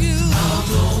show you. I'm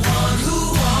the one who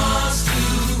wants to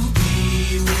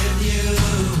with you.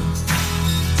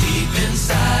 Deep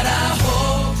inside I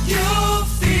hope you'll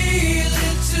feel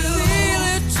it too. Feel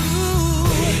it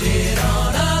too. Waited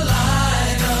on a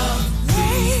line of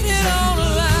waited on a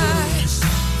line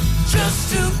just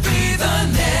to be the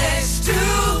next to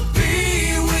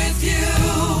be with you.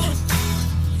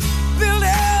 Build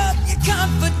up your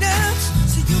confidence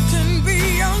so you can be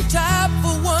on top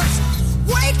for once.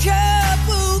 Wake up,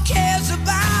 who cares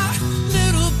about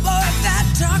little boys that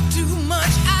talk too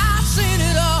much? I've seen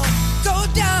it all go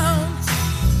down.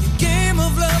 Your game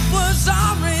of love was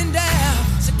all rained down.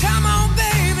 So come on,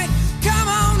 baby, come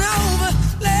on over.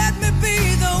 Let me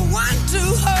be the one to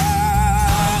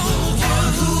hold you.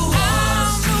 I'm the one who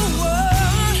wants to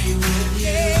be with you.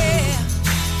 Yeah.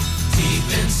 Deep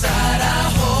inside I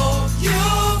hope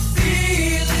you'll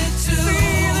feel it too.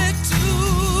 Feel it too.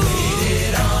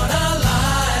 Waited on a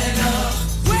line up.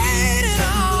 Waited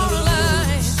on a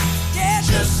line. Yeah,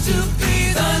 just to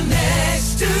be the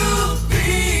next to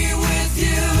be with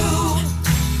you.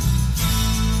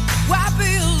 Why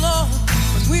be alone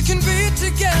when we can be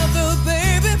together,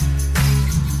 baby?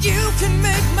 You can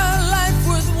make my life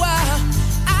worthwhile.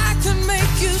 I can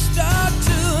make you start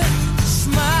to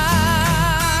smile.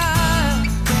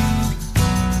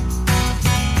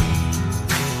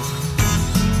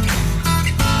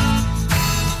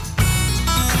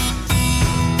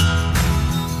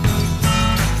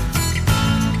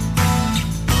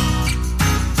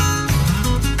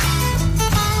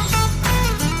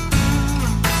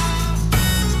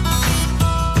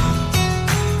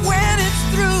 When it's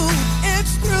through,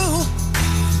 it's through.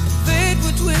 Fate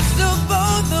would twist of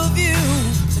both of you.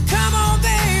 So come on,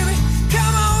 baby,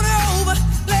 come on over.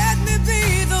 Let me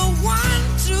be the one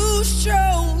to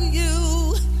show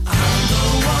you. I'm the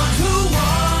one who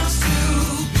wants to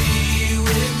be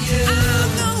with you.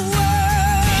 I'm the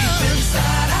one. Deep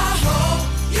inside, I hope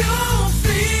you'll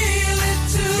feel it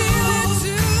too.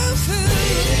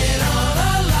 Waited on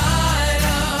a line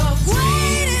of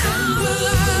waiting on the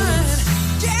line.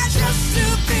 Yeah, just to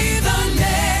be the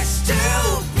next to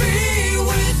be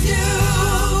with you.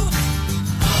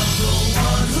 I'm the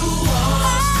one who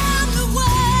wants. I'm the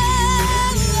one.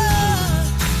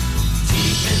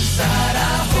 Deep inside, I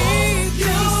hope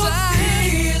you'll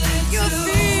feel it too. You'll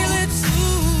feel it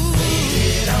too.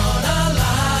 Waited on a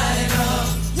line of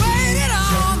waited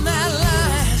on that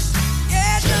line.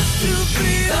 Yeah, just to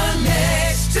be the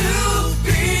next to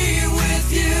be with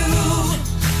you.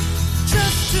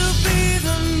 Just to be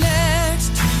the next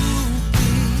to be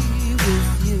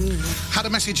with you. Had a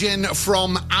message in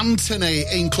from Anthony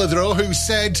in Clitheroe who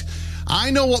said,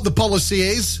 I know what the policy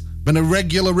is. Been a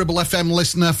regular Ribble FM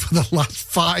listener for the last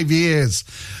 5 years.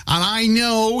 And I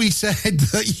know, he said,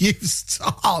 that you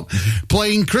start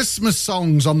playing Christmas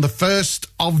songs on the 1st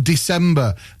of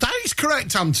December. That is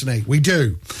correct, Anthony. We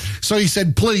do. So he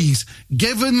said, please,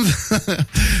 given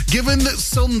that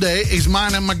Sunday is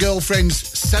mine and my girlfriend's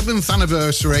 7th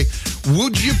anniversary,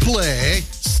 would you play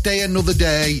Stay Another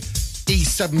Day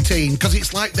E17? Because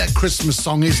it's like that Christmas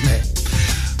song, isn't it?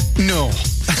 No.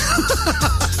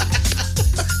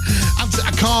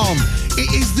 I can't.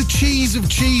 It is the cheese of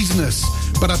cheesiness.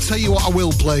 But I'll tell you what I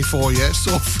will play for you.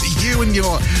 So for you and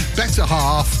your better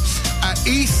half,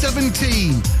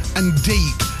 E17 and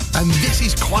Deep. And this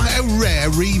is quite a rare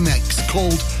remix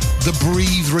called the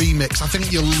Breathe remix. I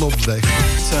think you'll love this.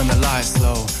 Turn the lights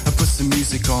low and put some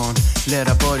music on. Let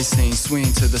our body sing,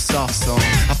 swing to the soft song.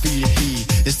 I feel your heat,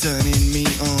 it's turning me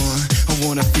on. I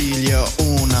wanna feel you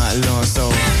all night long. So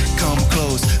come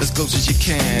close as you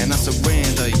can. I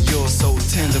surrender, you're so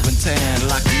tender and tan.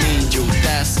 Like an angel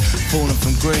that's fallen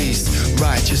from grace.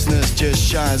 Righteousness just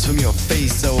shines from your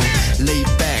face. So lay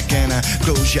back and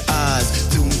close your eyes.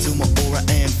 Tune to my aura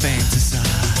and fantasize.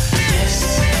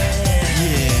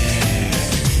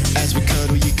 Yeah, as we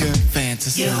cuddle you can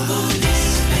fantasize. You believe,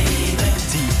 baby.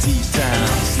 Deep, deep down.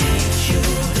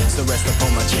 So rest up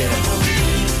on my chest.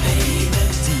 Deep,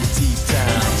 deep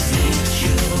down.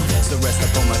 So rest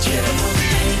up on my chest.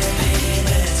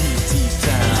 Deep, deep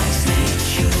down.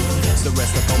 So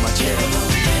rest up on my chest.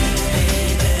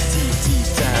 Deep, deep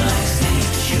down.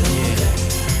 Yeah.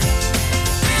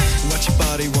 What your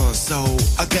body wants, so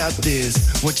I got this.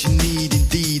 What you need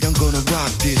indeed, I'm gonna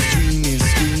rock this. Dreaming,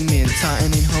 screaming,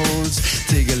 tightening holds,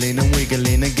 tiggling and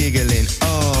wiggling and giggling.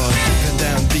 Oh, digging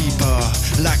down deeper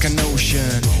like an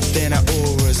ocean. Then our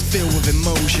auras filled with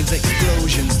emotions,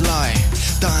 explosions like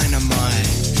dynamite.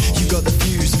 You got the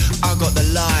fuse, I got the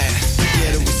light.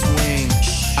 Together we swing.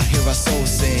 I hear our soul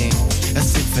sing a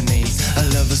symphony, a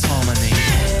lover's harmony.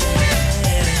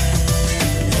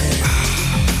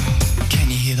 Can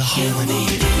you hear the harmony?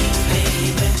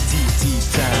 Deep, deep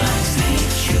down.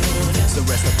 So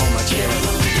rest up on my chest.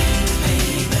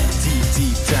 Deep,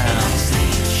 deep down.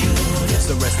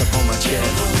 So rest up on my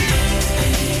chest.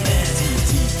 Deep,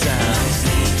 deep down.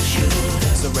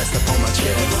 So rest up on my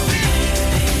chest.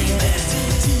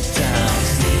 Deep, deep down.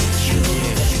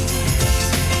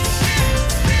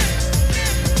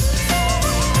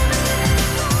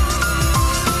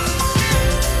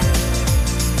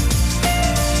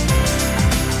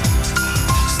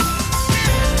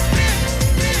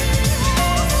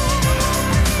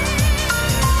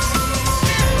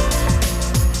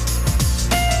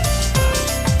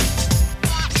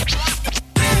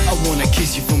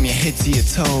 Head to your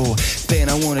toe, then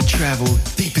I wanna travel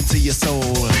deep into your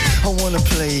soul. I wanna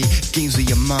play games with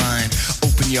your mind,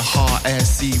 open your heart and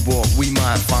see what we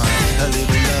might find. A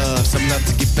little love, some love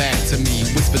to give back to me.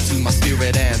 Whisper to my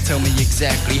spirit and tell me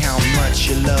exactly how much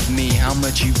you love me, how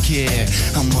much you care,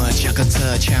 how much I can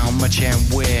touch, how much and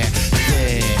where.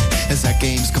 There, as our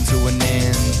games come to an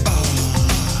end,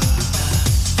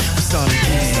 we start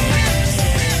again.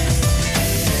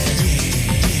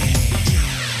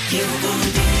 You wanna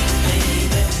be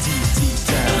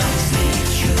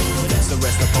so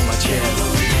rest up on my chest.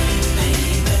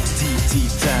 Deep,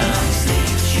 deep down.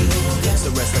 So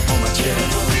rest up on my chest.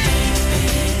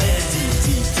 Deep,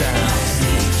 deep down.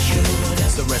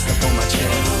 So rest up on my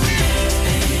chest.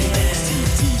 Deep,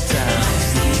 deep down.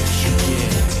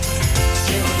 Yeah.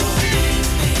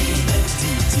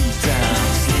 Deep, deep down.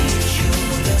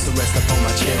 So rest up on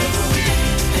my chest.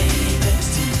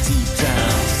 Deep, deep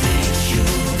down.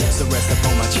 So rest up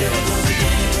on my chest.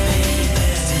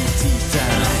 Deep, deep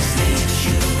down.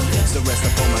 So rest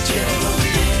up on my chest.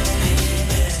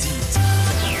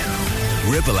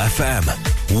 Ribble FM.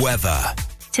 Weather.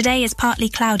 Today is partly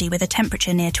cloudy with a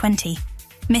temperature near 20.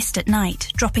 Mist at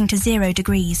night, dropping to 0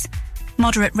 degrees.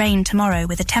 Moderate rain tomorrow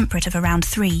with a temperate of around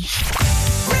 3.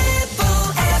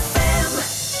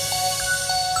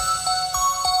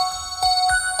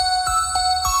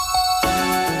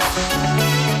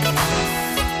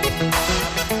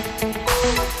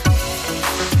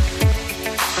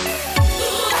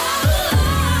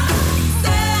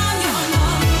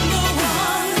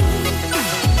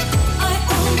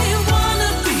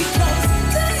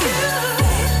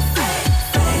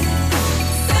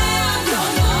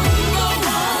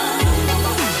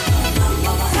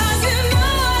 Cause you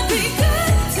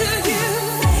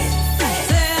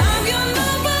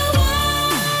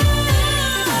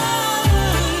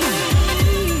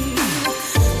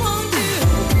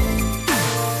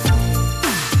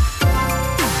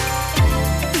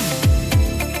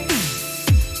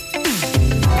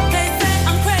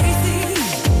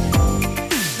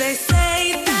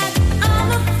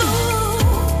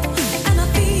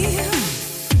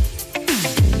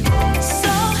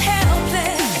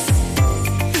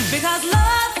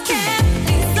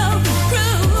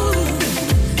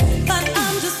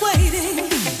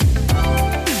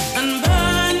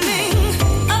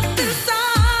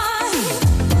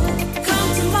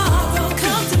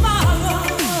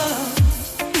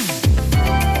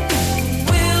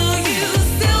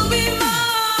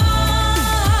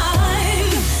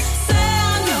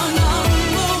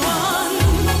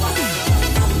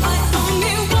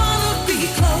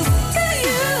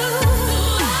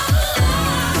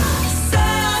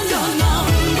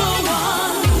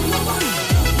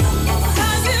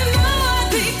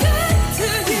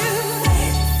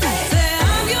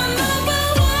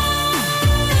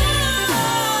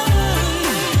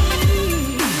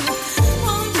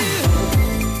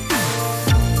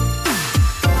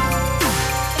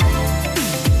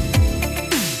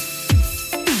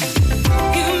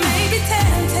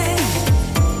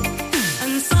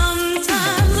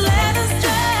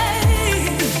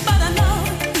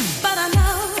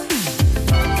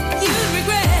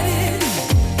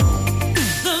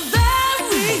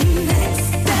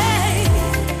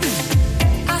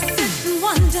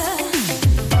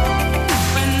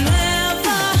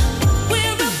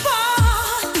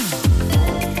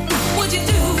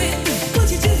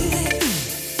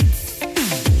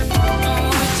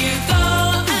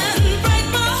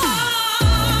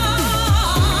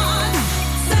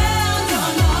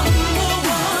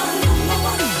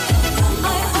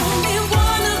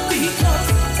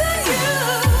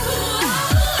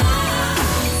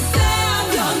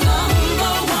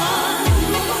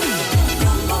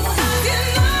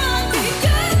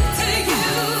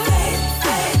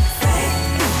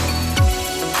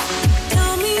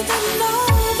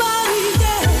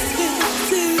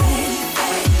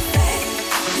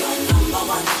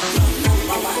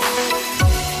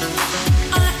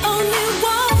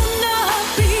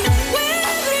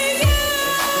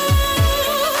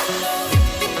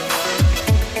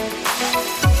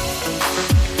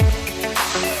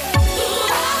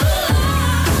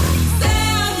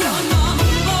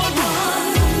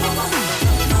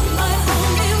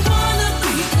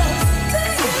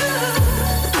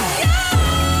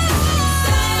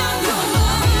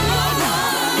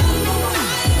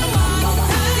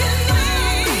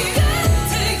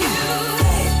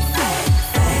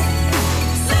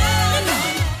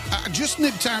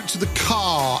to the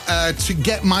car to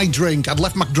get my drink. I'd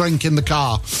left my drink in the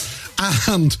car.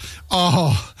 And,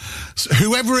 so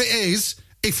whoever it is,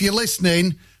 if you're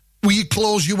listening, will you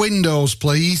close your windows,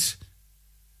 please?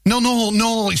 No,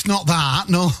 it's not that.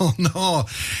 No.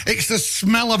 It's the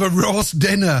smell of a roast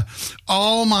dinner.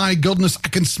 Oh, my goodness. I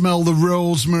can smell the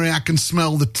rosemary. I can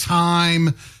smell the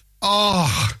thyme.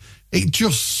 Oh, it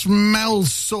just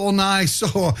smells so nice.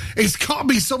 So it's got to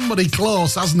be somebody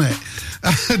close, hasn't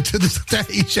it, to the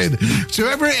station. So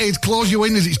whoever it is, close your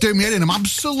windows. It's doing me head in. I'm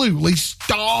absolutely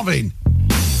starving.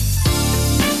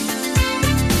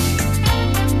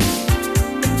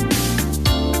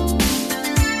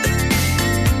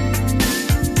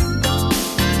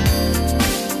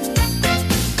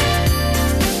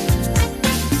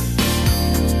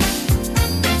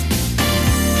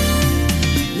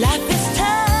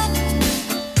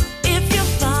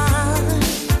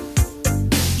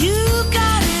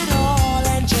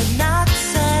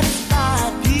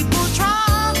 People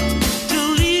try to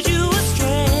lead you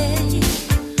astray.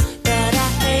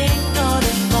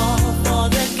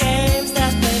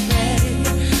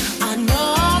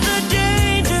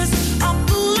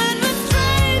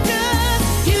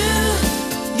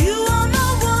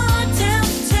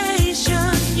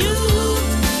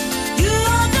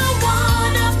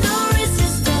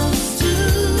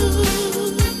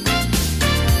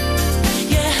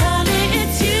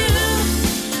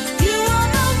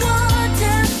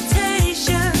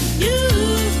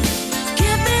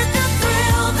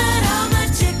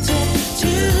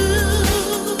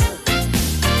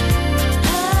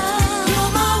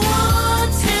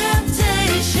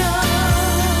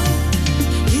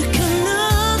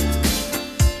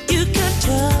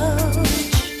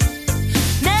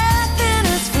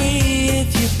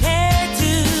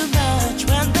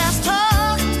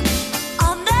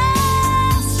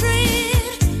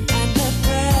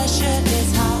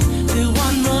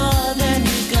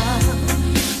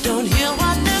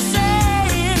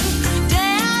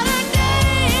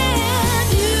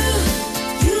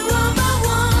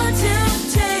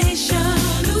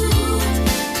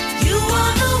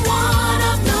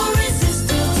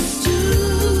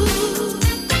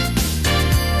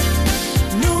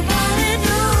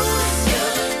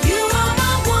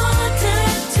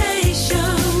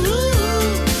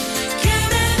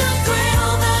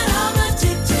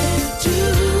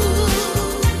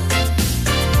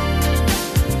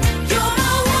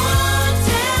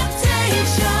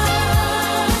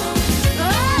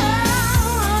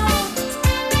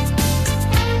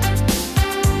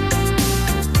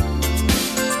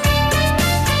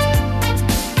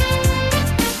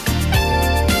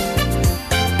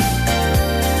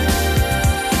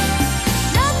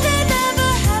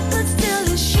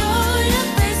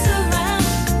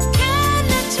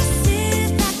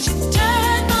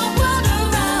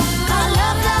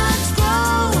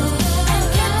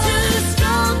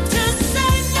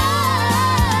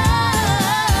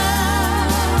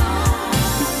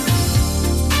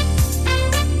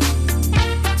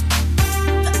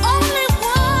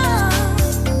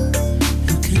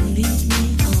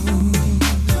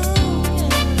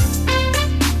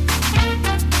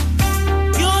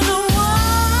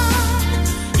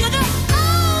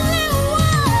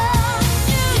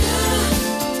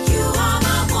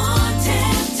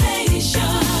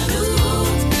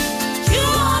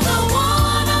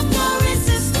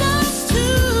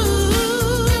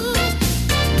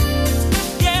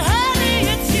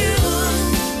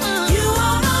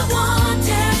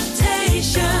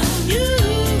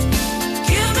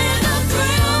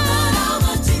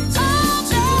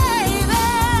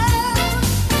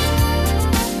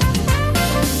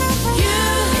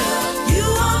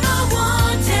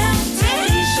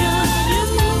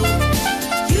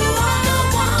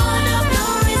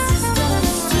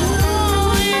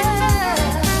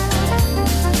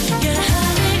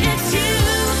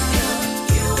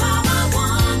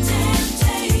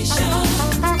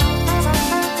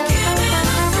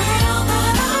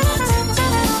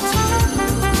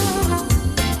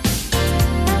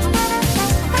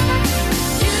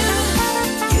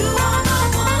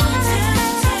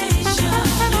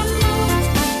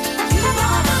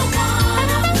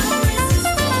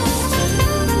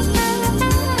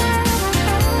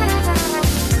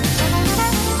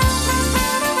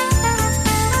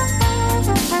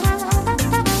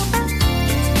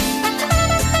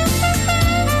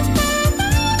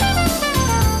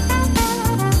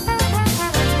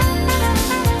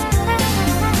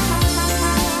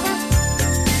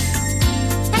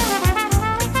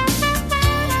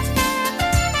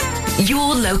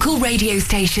 Your local radio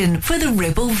station for the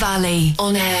Ribble Valley.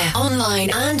 On air,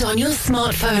 online and on your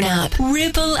smartphone app.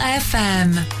 Ribble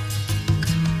FM.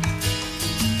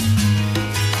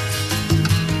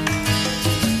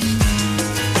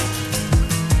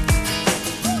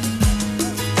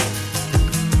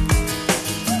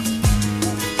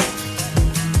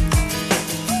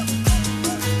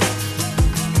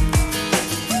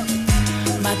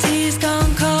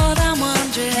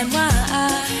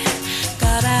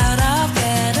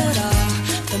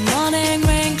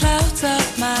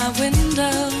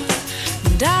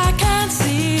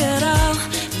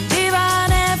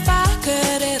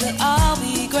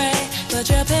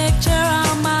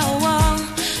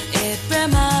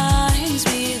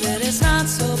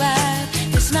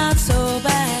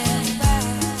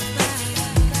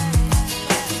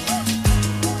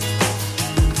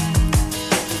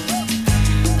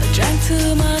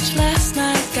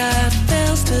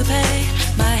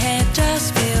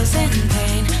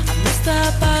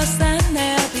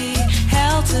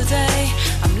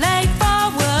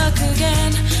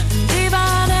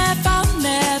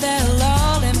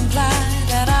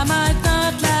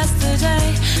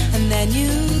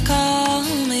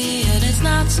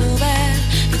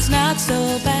 not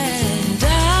so bad.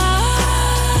 I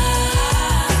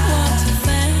want to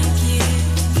thank you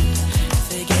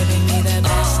for giving me the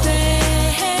best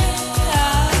day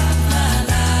of my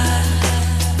life.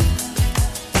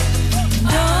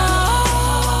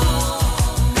 Oh,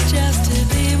 just to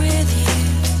be with you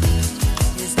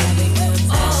is having the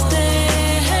best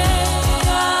day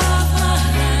of my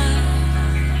life.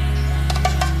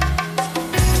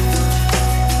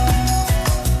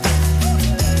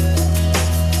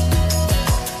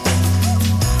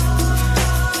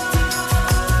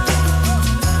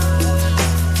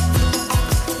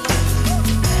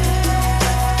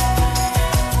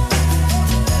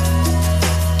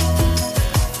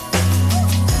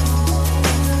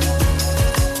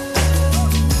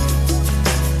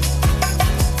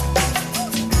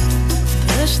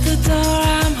 Push the door,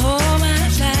 I'm home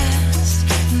at last,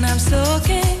 and I'm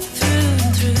soaking through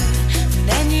and through. And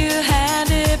then you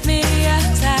handed me a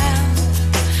towel,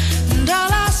 and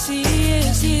all I see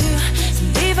is you.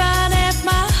 And even if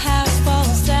my house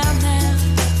falls down now,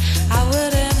 I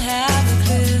wouldn't have a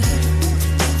clue,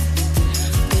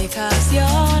 because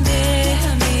you're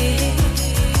near me.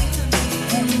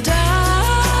 And I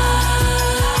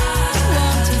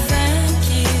want to thank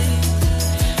you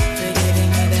for giving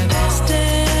me the best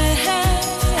day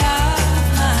of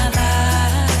my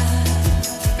life.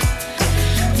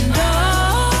 And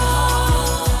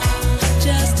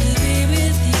just to be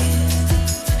with you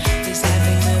is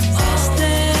having the best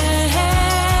day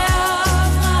of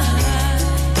my life.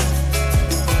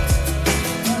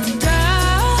 And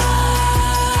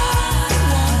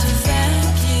want to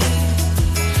thank you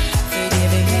for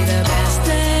giving me the best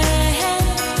day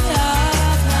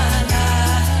of my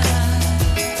life.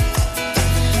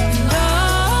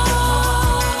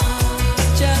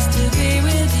 Just to be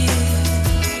with you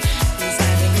is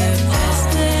having the best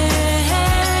day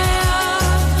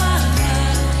of my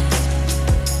life.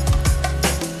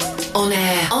 On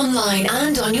air, online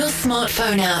and on your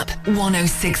smartphone app.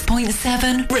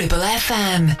 106.7 Ribble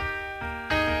FM.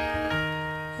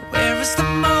 Where is the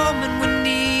moment we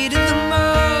need it the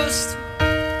most?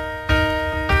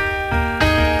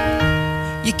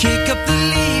 You kick up the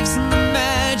leaves and the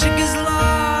magic is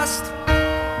lost.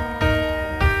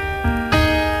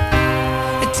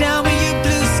 Tell me your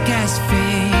blue skies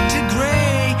fade to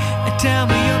gray. Tell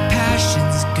me your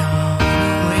passion's gone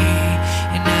away,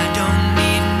 and I don't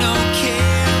need no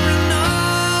carrying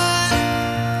on.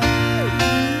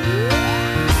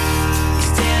 You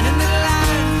stand in the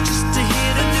line just to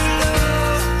hit a new low.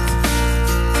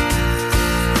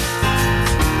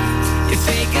 You're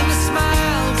faking a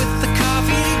smile with the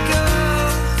coffee to go.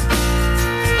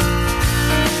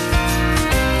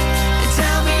 And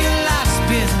tell me your life's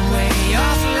been way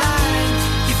offline.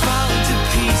 You fall into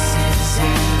pieces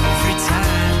every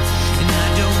time, and I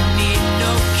don't need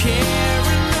no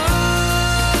carrying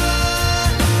on.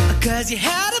 'Cause you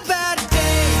had a bad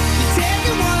day, you take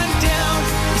it one down.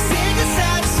 You sing a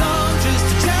sad song just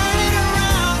to turn it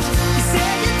around. You say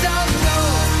you don't know,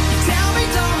 you tell me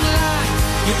don't lie.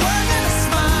 You work on a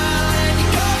smile and you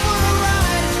go for a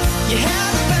ride. You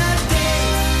had a bad day,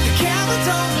 the camera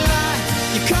don't lie.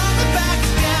 You're coming back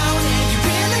down and you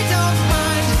really don't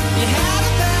mind. You had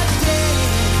a bad day.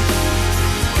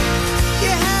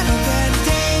 You had a bad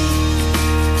day.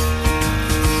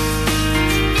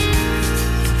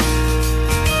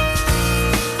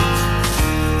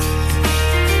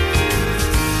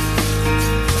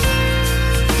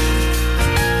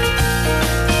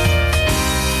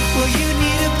 Well, you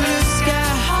need a blue sky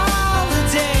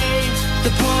holiday.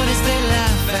 The point is they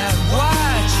laugh at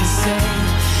what you say,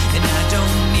 and I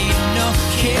don't need no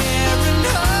carrying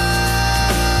on.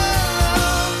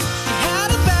 You had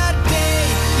a bad day,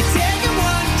 you take it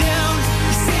one down.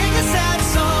 You sing a sad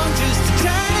song just to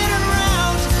turn it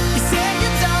around. You say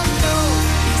you don't know,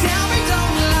 you tell me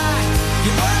don't lie.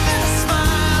 You work on a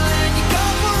smile and you go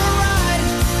for a ride.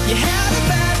 You had a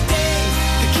bad day,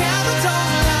 the camera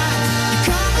don't lie. You're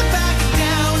coming back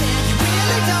down and you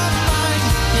really don't mind.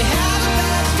 You had a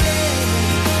bad day.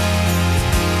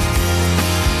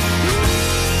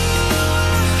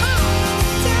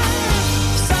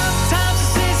 Sometimes the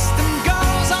system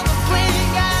goes on the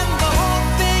blink and the whole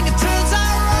thing it turns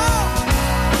out wrong.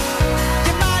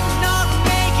 You might not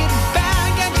make it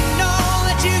back and you know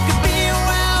that you could be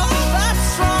well, that's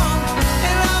wrong,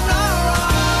 and I'm not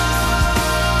wrong.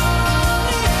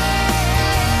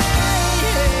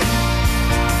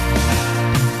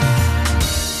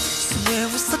 So where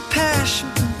was the passion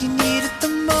when you needed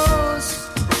the most?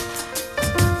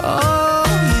 Oh,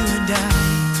 you and I,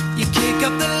 you kick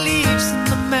up the leaves and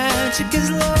the magic is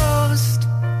lost.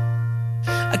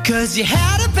 'Cause you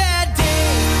had a bad day,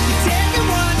 you take it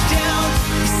one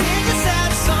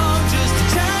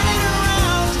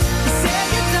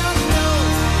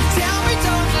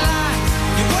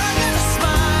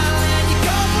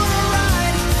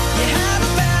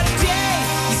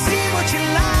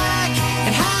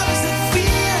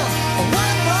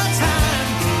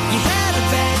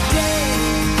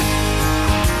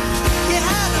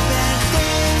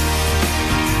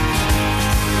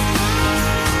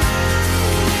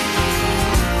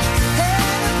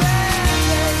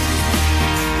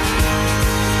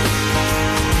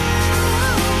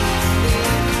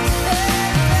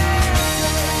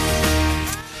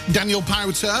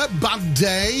Powter, Bad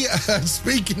Day.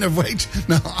 Speaking of which,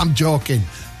 no, I'm joking.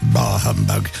 Bah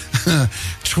humbug.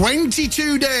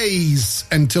 22 days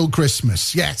until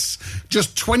Christmas. Yes,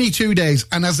 just 22 days.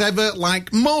 And as ever,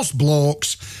 like most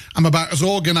blokes, I'm about as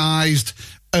organised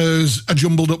as a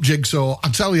jumbled up jigsaw. I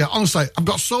tell you, honestly, I've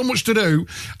got so much to do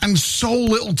and so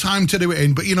little time to do it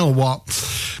in. But you know what?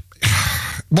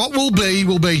 What will be,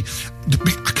 will be.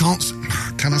 I can't.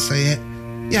 Can I say it?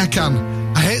 Yeah, I can.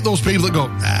 I hate those people that go,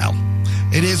 well,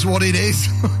 it is what it is.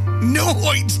 No,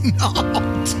 it's not.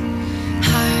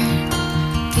 Heart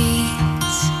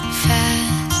beats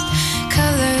fast,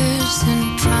 colors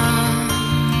and promises.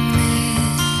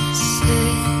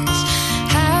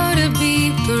 How to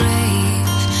be brave?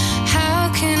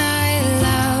 How can I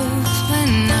love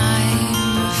when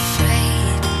I'm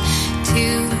afraid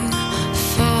to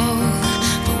fall?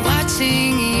 But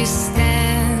watching you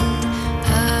stand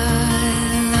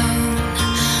alone,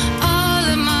 all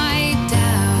of my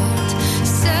doubt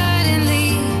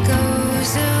suddenly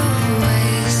goes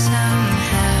away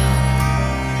somehow.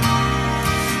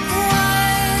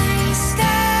 One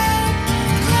step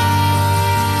closer.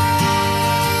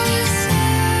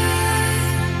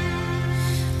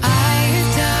 I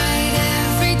have died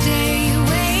every day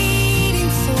waiting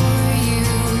for you,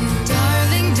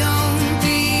 darling. Don't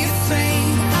be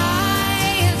afraid. I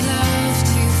have loved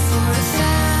you for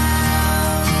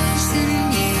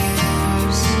 1,000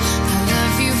 years. I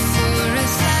love you for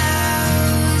 1,000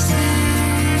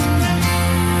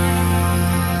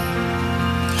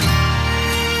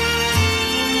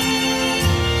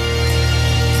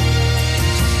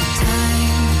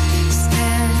 Time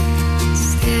stands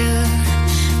still,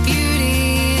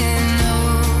 beauty and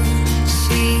all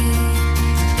she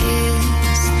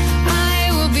is. I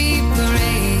will be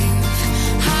brave.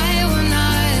 I will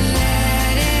not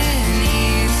let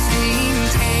anything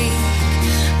take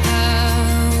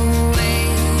away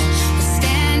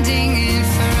standing in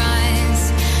front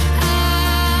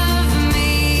of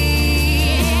me.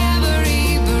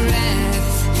 Every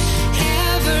breath,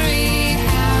 every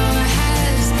hour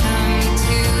has come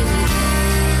to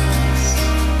this.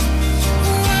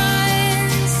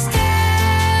 One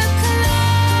step closer.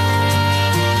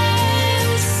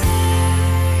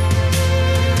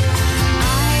 I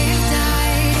have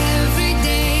died every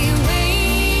day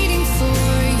waiting for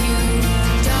you,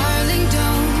 darling.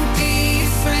 Don't be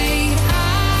afraid. I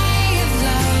have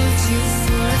loved you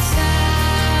for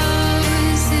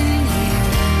 1,000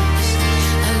 years.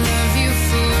 I love you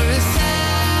for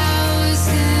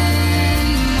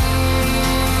 1,000 more.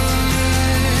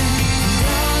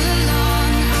 All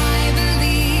along I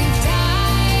believed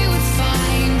I would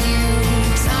find you.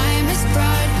 Time has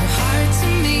brought your heart to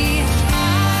me. I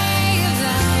have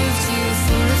loved you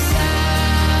for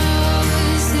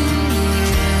 1,000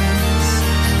 years.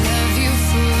 I love you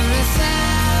for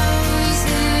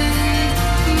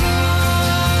 1,000 more.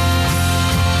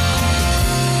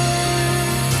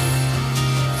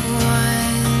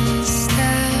 One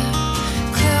step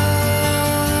closer.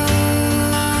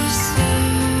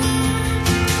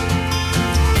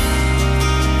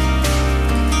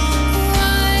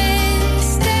 One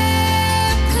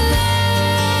step closer.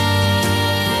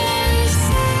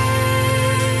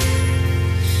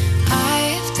 I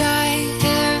have died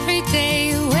every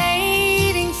day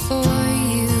waiting for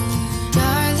you,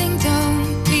 darling.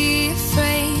 Don't be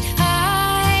afraid.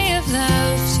 I have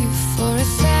loved you for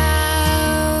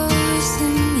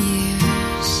 1,000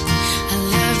 years. I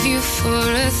love you for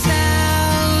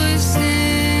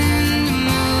 1,000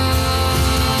 more.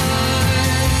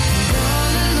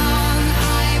 All along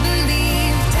I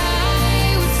believed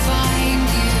I would find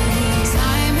you.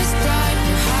 Time has brought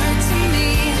your heart to me.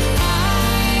 I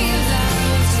have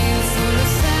loved you for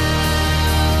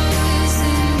 1,000 years. I love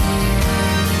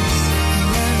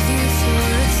you for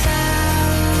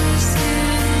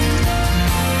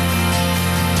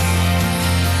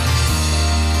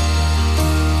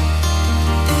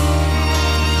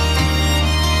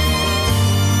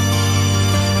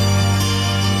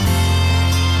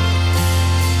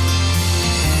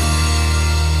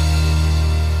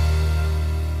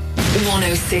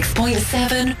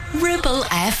 106.7 Ribble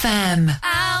FM.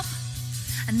 Help.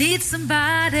 I need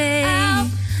somebody,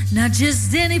 not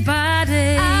just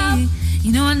anybody.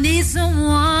 You know I need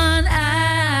someone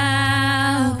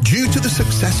out. Due to the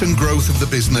success and growth of the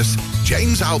business,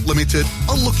 James Out Limited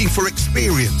are looking for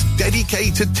experienced,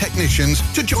 dedicated technicians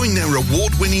to join their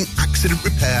award-winning accident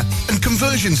repair and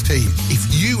conversions team.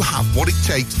 If you have what it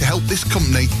takes to help this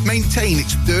company maintain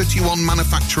its 31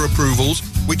 manufacturer approvals,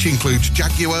 which includes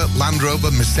Jaguar, Land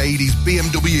Rover, Mercedes,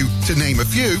 BMW, to name a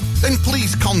few, then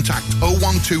please contact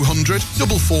 01200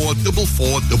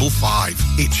 444455.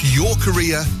 It's your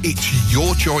career, it's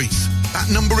your choice. That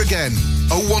number again,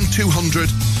 01200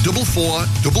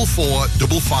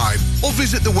 444455, or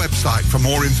visit the website for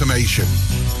more information.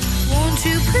 Won't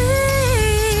you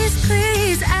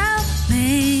please help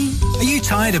me? Are you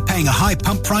tired of paying a high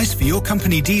pump price for your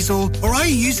company diesel? Or are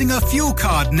you using a fuel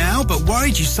card now but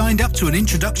worried you signed up to an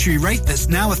introductory rate that's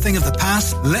now a thing of the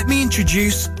past? Let me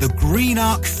introduce the Green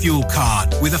Arc Fuel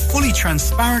Card. With a fully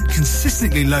transparent,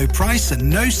 consistently low price and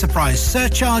no surprise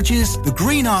surcharges, the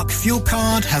Green Arc Fuel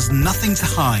Card has nothing to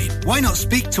hide. Why not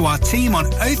speak to our team on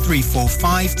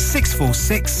 0345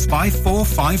 646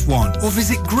 5451 or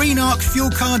visit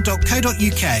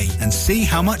greenarcfuelcard.co.uk and see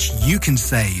how much you can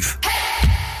save.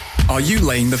 Are you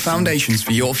laying the foundations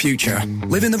for your future?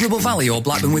 Live in the Ribble Valley or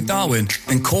Blackburn with Darwen?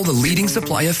 Then call the leading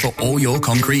supplier for all your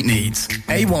concrete needs.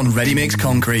 A1 Ready Mix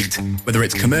Concrete. Whether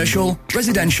it's commercial,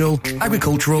 residential,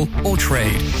 agricultural or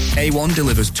trade, A1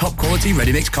 delivers top quality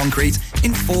ready mix concrete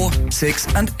in 4,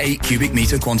 6 and 8 cubic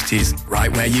metre quantities,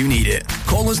 right where you need it.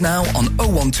 Call us now on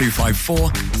 01254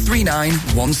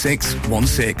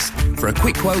 391616 for a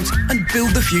quick quote and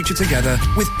build the future together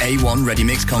with A1 Ready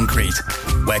Mix Concrete,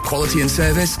 where quality and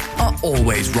service are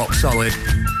always rock solid.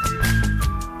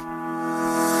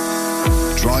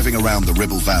 Driving around the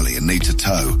Ribble Valley and need to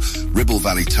tow? Ribble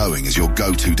Valley Towing is your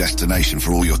go-to destination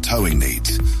for all your towing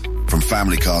needs. From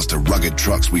family cars to rugged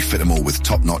trucks, we fit them all with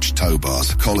top-notch tow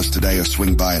bars. Call us today or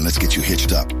swing by and let's get you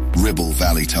hitched up. Ribble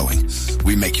Valley Towing.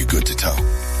 We make you good to tow.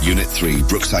 Unit 3,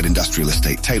 Brookside Industrial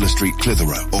Estate, Taylor Street,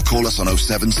 Clitheroe. Or call us on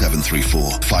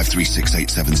 07734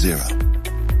 536870.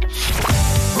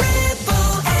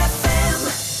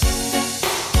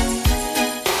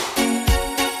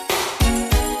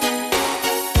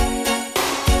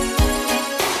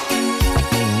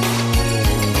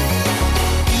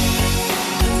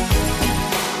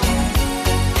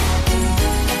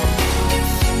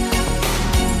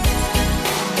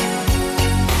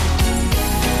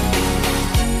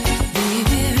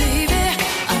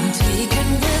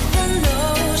 Taken with the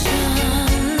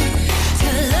notion to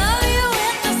love you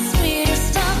with the sweetest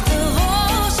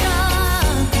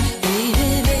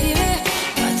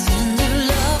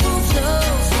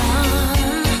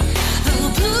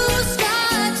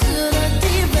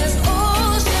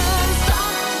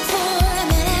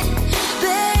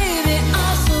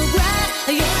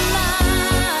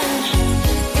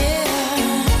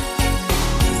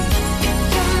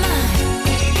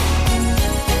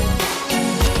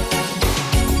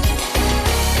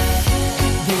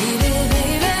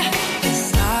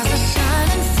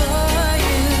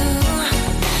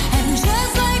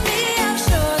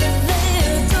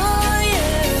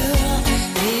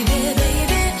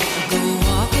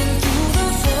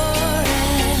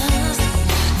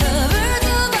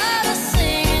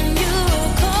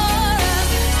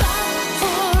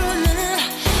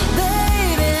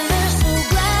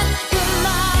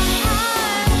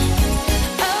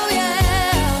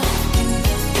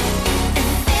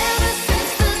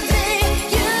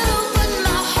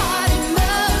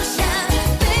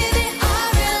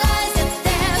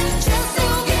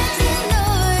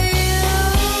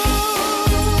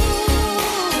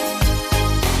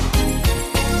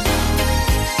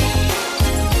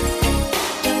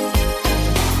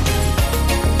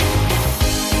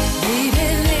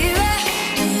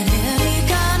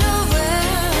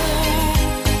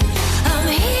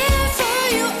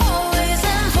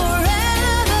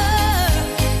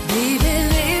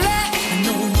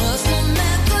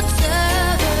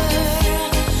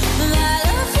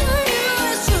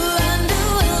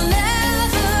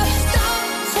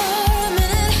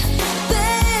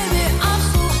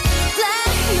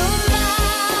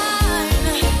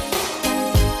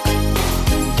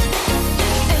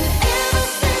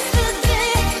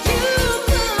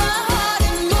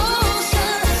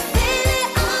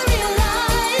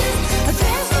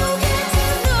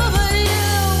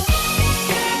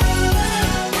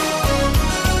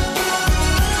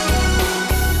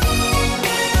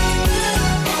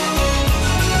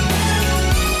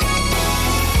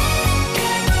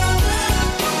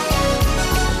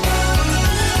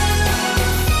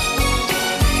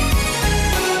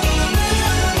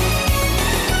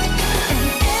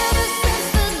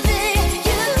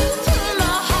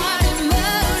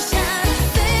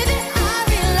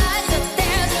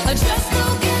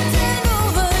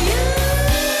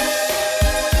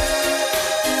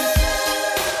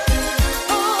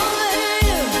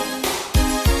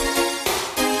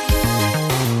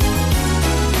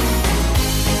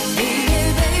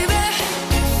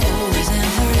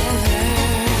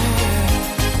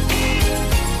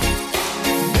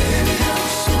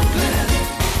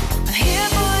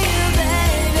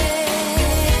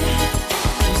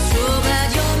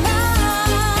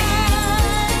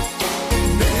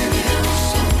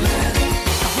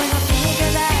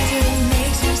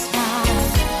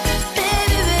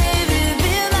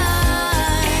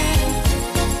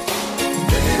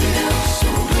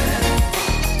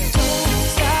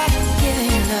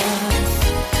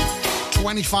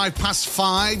 25 past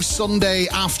 5, Sunday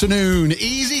afternoon.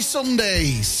 Easy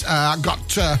Sundays. I got...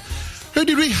 who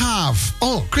did we have?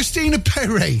 Oh, Christina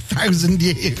Perry, 1,000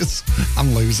 Years.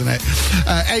 I'm losing it.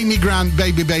 Amy Grant,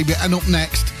 Baby Baby. And up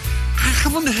next, I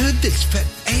haven't heard this for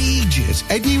ages.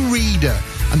 Eddie Reader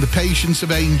and the Patience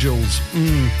of Angels.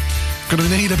 Gonna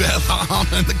need a bit of that on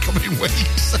in the coming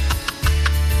weeks.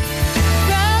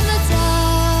 From the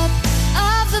top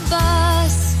of the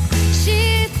bus,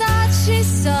 she thought she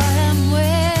saw him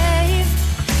wave.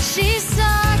 She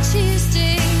saw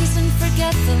Tuesdays and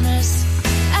forgetfulness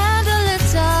and a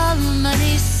little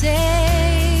money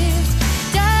saved.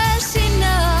 Does she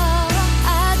know?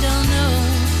 I don't know.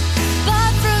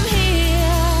 But from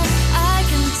here, I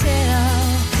can tell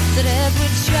that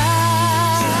Edward tried.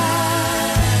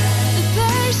 The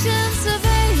patience of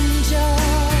angels.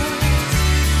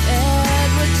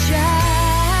 Edward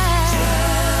tried.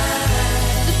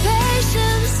 The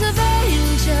patience of angels.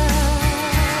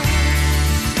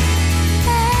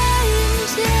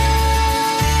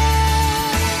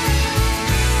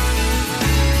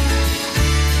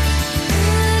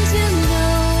 And you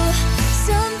know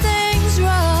something's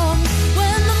wrong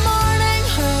when the morning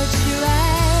hurts your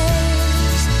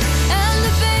eyes and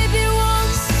the baby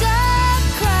won't stop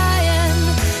crying.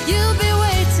 You'll be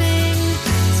waiting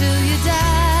till you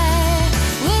die.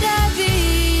 Would I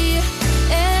be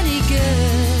any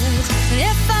good? And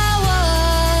if I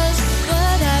was,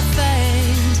 would I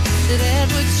find that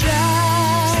Edward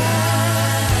tried?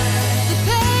 The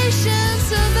patience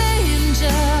of angels.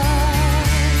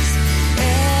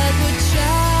 Edward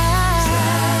tried.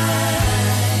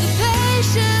 The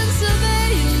patience of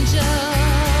angels.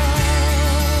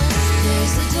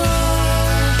 There's a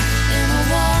door in a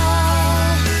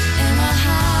wall, in a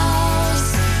house,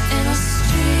 in a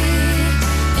street,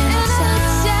 in a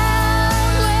town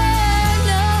where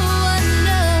no one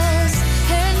knows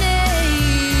her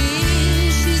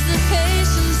name. She's the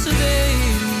patience of angels.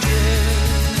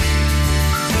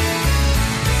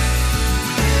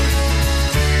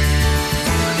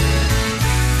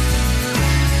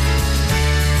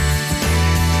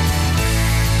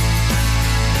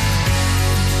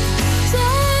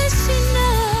 Does she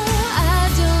know? I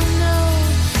don't know.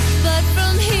 But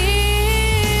from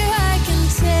here I can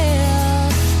tell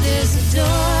there's a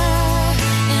door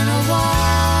in a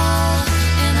wall,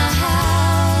 in a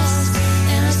house,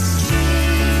 in a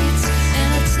street, in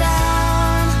a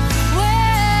town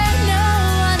where no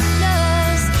one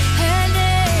knows her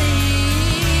name.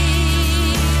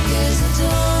 There's a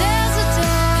door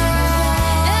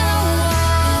in a wall,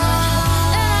 in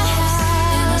a house,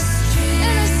 in a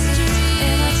street,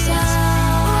 in a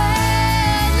town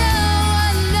where no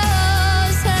one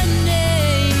knows her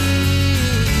name.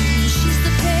 She's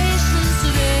the patience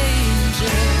of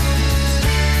angels.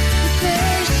 The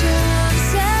patience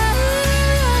of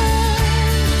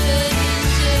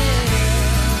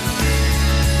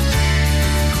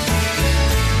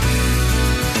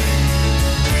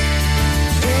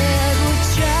Edward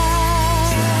tried.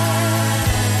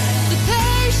 The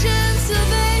patience of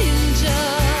angels.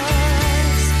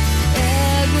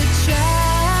 Edward tried.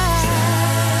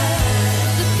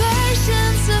 The patience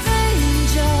of angels.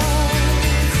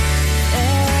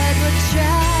 Edward tried.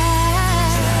 The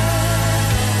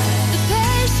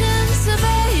patience of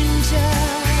angels.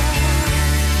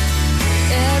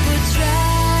 Edward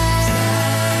tried.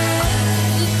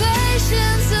 The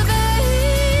patience of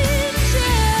angels.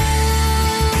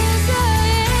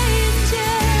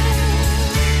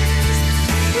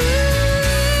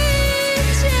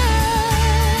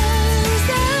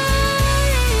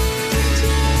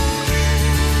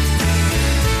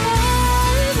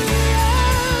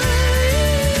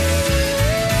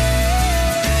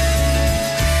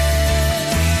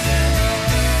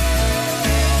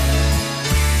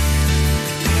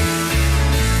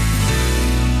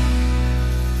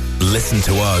 Listen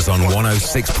to us on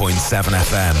 106.7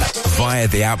 FM via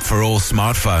the app for all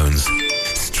smartphones,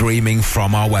 streaming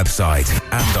from our website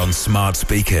and on smart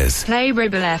speakers. Play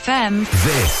Ribble FM.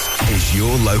 This is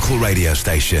your local radio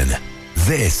station.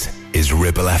 This is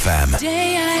Ribble FM.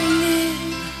 Day I live,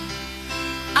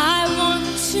 I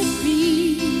want to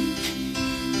be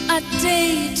a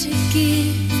day to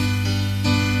give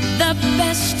the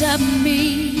best of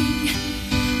me.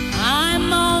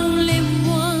 I'm only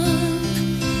one,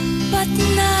 but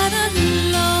not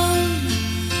alone.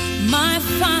 My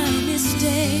finest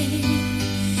day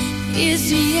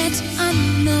is yet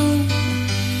unknown.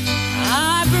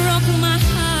 I broke my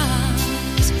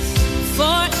heart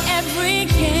for every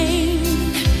gain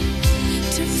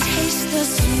to taste the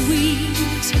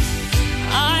sweet.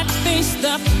 I face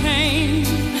the pain.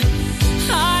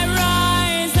 I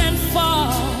rise and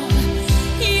fall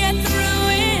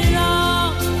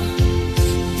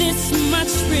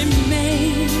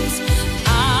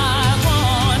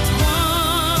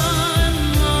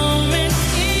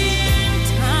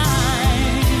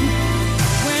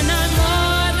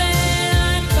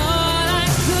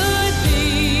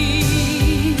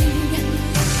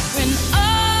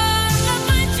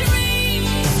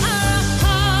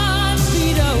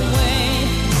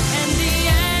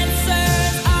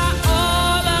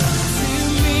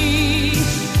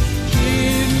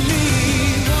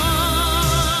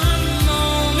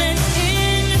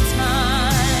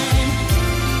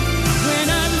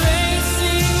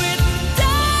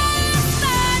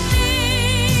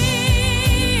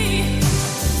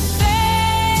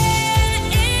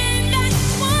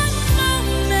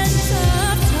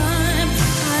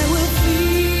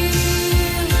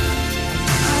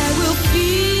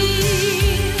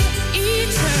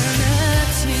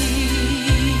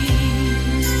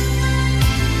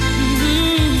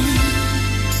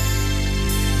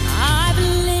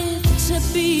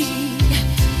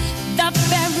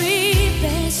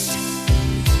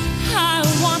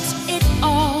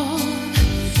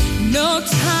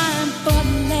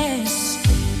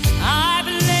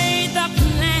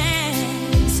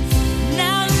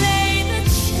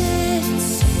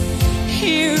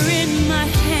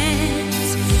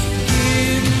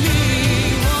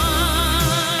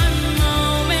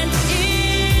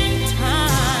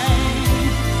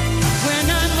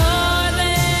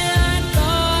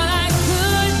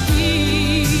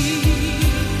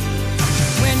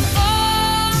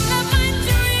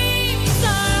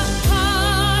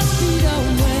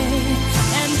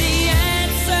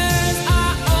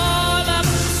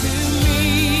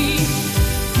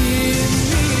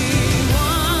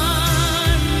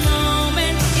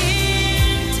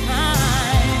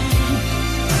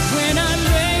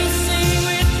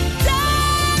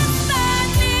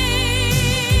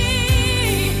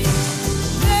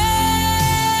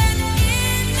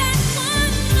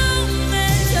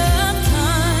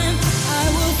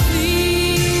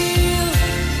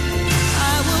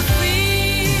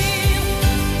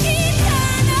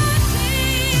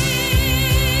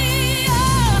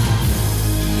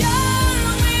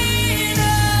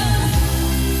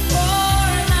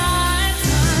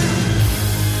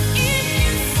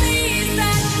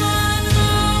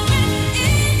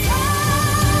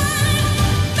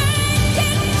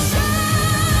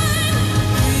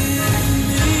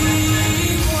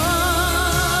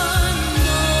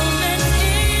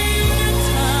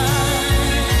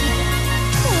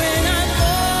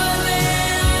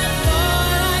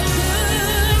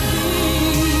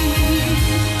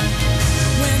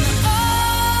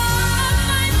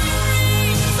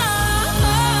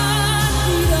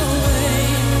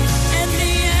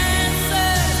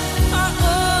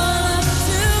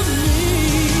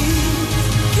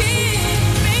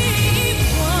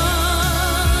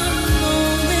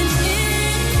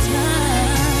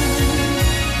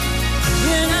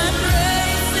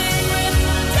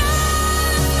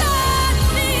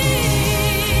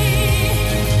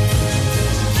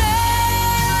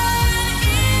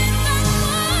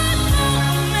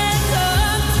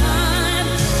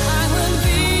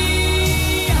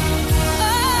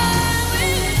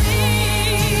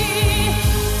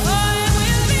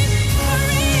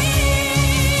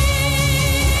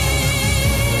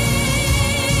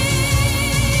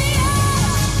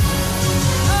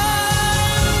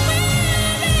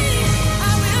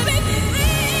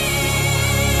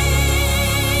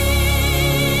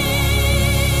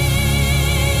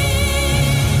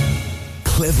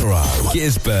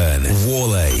Gisburn,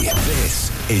 Worley.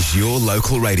 This is your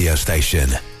local radio station.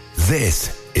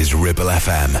 This is Ribble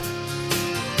FM.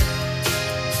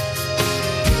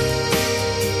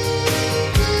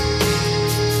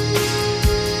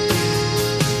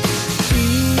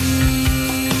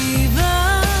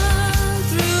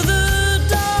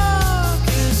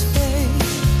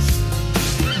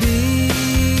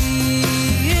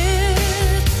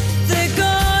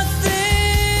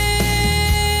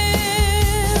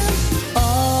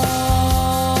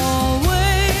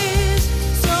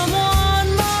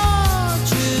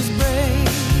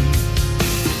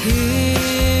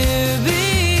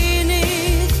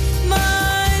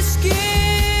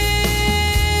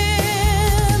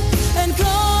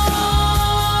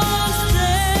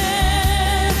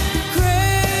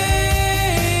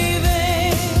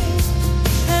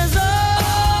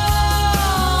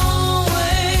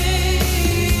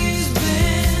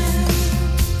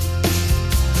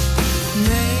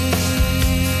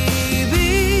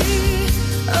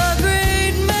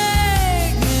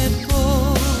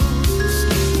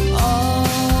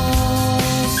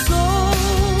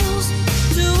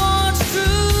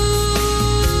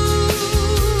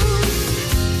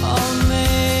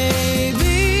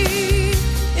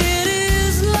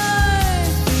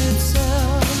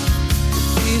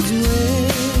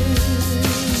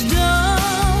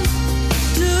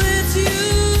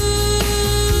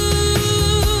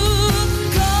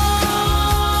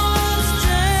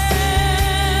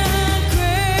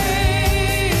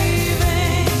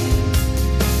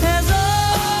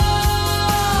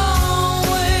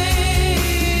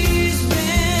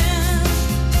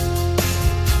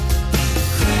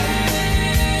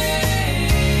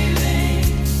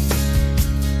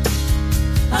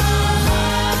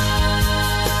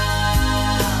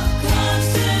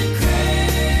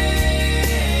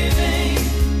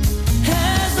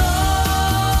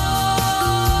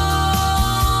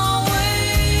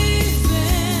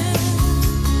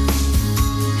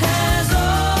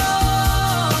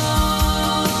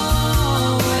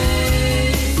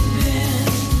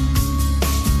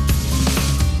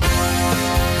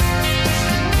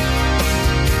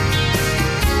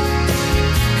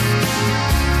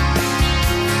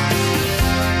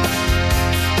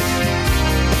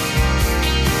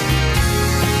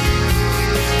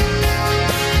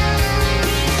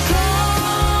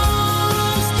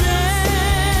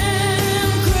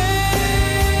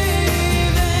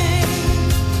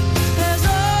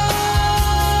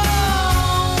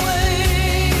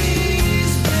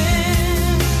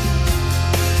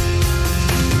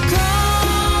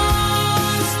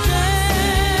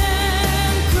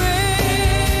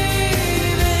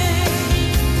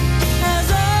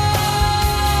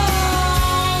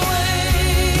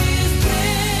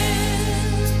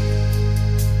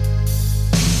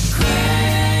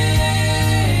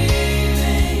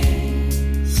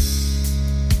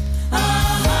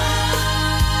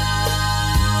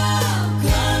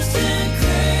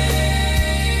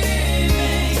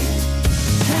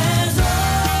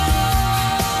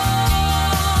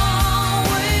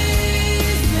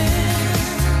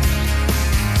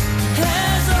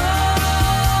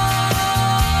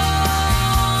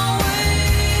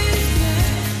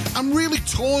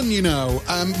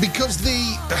 Because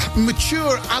the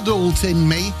mature adult in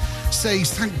me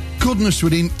says, thank goodness we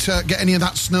didn't get any of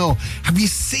that snow. Have you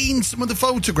seen some of the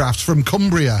photographs from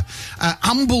Cumbria?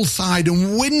 Ambleside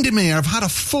and Windermere have had a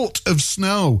foot of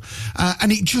snow,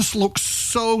 and it just looks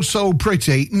so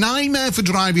pretty. Nightmare for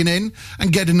driving in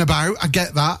and getting about, I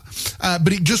get that,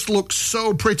 but it just looks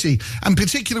so pretty, and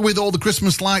particularly with all the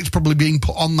Christmas lights probably being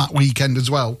put on that weekend as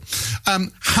well.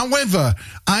 However,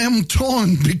 I am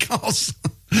torn because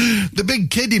the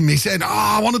big kid in me said,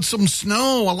 I wanted some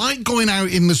snow. I like going out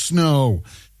in the snow.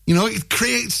 You know, it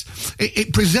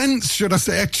presents, should I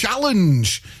say, a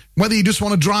challenge. Whether you just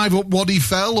want to drive up Waddy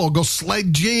Fell or go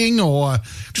sledging or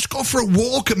just go for a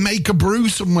walk and make a brew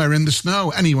somewhere in the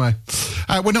snow. Anyway,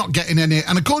 we're not getting any.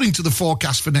 And according to the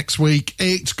forecast for next week,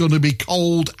 it's going to be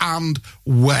cold and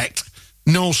wet.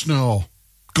 No snow.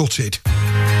 Gutted.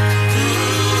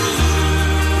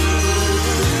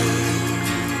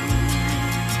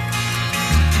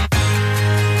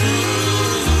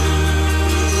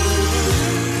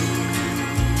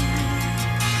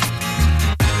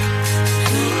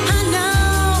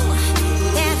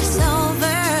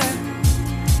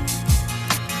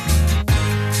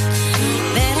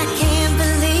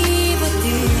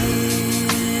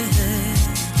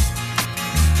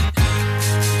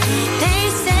 They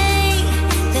say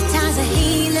the times are here.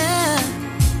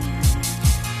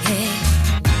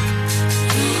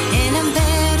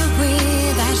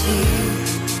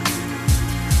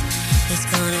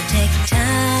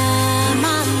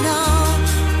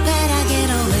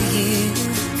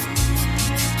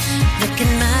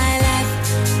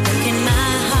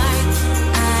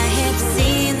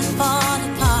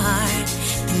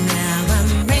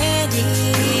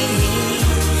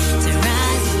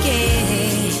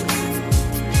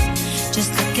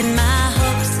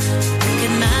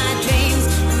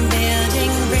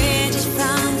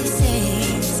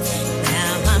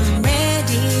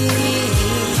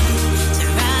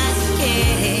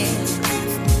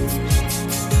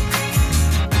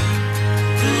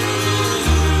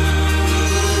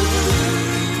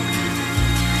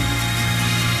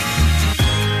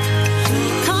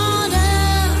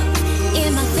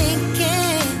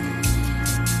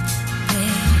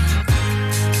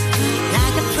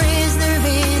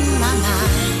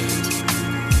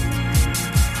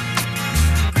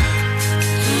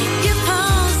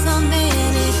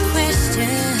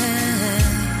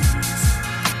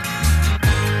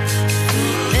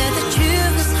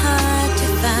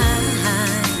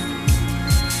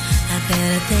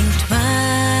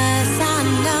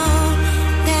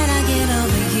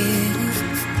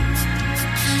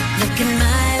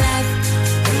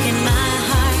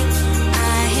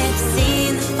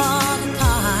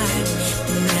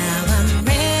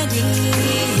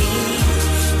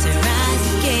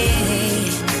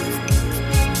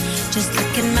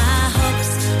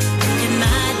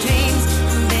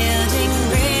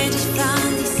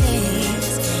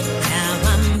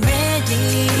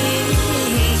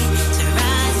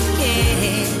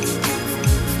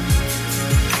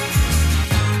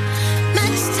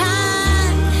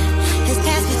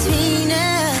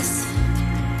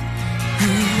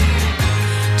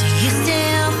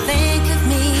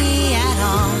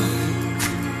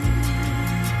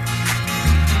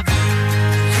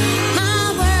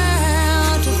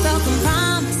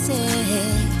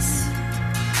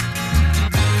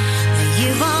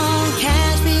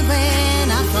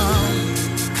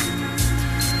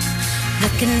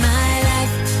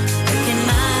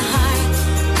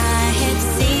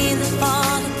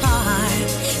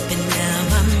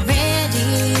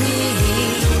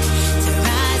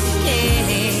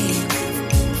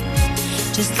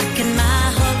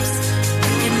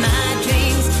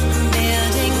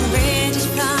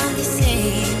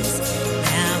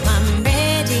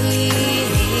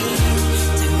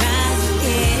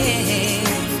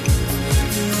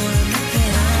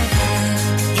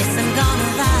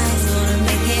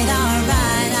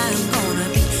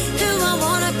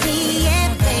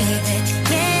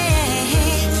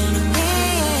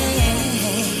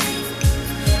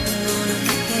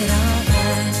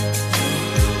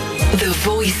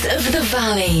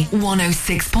 Valley,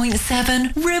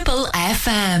 106.7 Ribble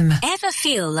FM. Ever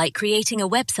feel like creating a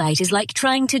website is like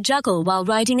trying to juggle while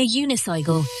riding a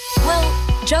unicycle?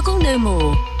 Well, juggle no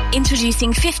more.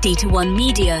 Introducing 50-to-1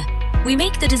 Media. We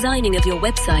make the designing of your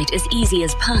website as easy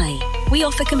as pie. We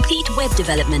offer complete web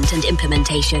development and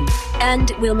implementation.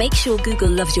 And we'll make sure Google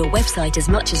loves your website as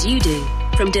much as you do.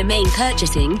 From domain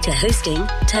purchasing to hosting,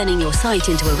 turning your site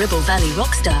into a Ribble Valley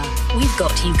rockstar, we've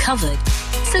got you covered.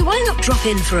 So why not drop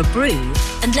in for a brew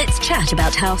and let's chat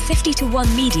about how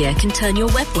 50-to-1 Media can turn your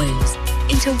web woes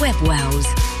into web wows.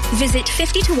 Visit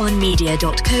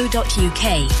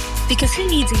 50to1media.co.uk because who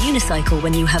needs a unicycle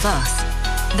when you have us?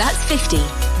 That's 50,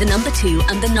 the number 2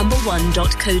 and the number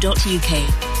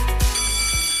 1.co.uk.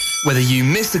 Whether you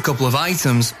missed a couple of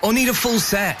items or need a full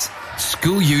set,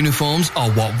 school uniforms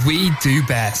are what we do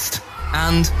best.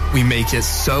 And we make it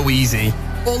so easy.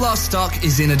 All our stock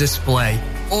is in a display,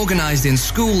 organised in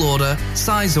school order,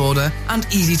 size order, and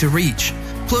easy to reach.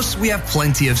 Plus, we have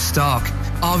plenty of stock.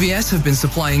 RVS have been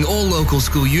supplying all local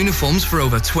school uniforms for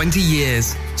over 20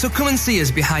 years. So come and see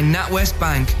us behind NatWest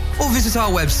Bank or visit our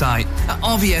website at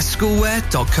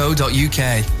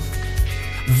rvsschoolwear.co.uk.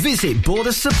 Visit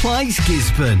Border Supplies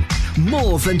Gisborne.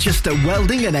 More than just a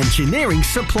welding and engineering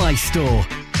supply store.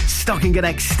 Stocking an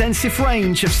extensive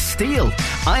range of steel,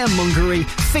 ironmongery,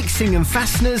 fixing and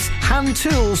fasteners, hand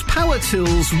tools, power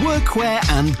tools, workwear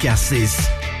and gases.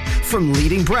 From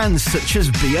leading brands such as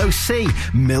BOC,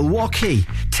 Milwaukee,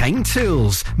 Tang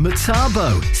Tools,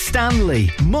 Metabo,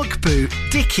 Stanley, Muck Boot,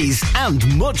 Dickies and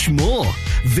much more.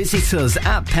 Visit us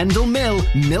at Pendle Mill,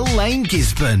 Mill Lane,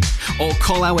 Gisborne or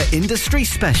call our industry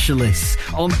specialists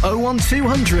on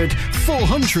 01200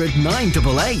 400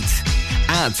 988.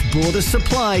 At Border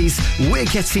Supplies, we're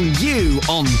getting you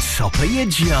on top of your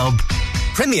job.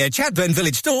 Premier Chadburn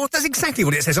Village Store does exactly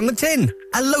what it says on the tin.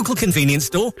 A local convenience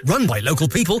store run by local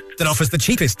people that offers the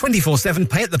cheapest 24/7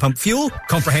 pay-at-the-pump fuel,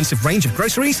 comprehensive range of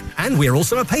groceries, and we're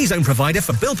also a pay zone provider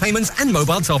for bill payments and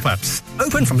mobile top-ups.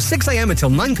 Open from 6 a.m. until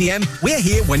 9 p.m. We're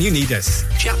here when you need us.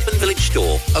 Chapman Village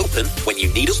Store, open when you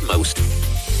need us most.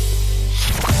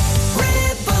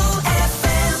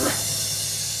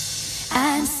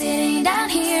 I'm sitting down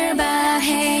here, but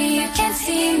hey, you can't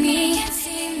see me.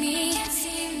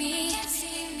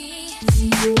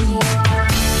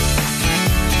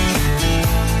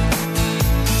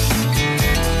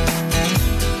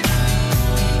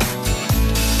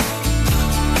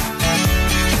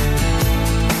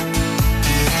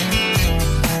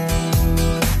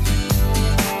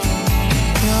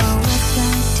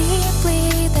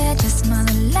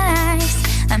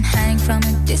 I'm hiding from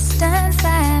a distance,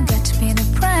 I've got to pay the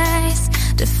price.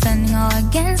 Defending all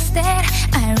against it,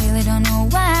 I really don't know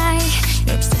why.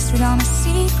 You're obsessed with all my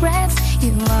secrets,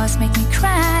 you always make me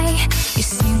cry. You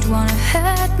seem to wanna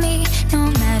hurt me, no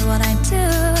matter what I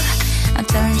do. I'm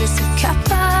telling just a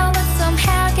couple, but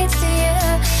somehow it gets to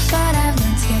you. But I've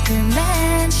learned to get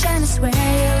revenge, and I swear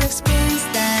you'll experience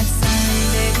that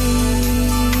someday.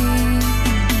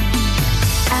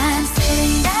 I'm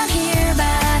sitting down here,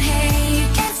 but hey, you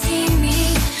can't see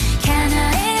me.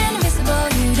 Kinda invisible,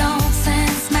 you don't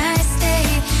sense my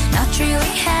state. Not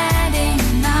really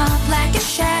hiding, not like a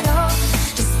shadow.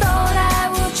 Just thought I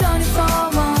would join you for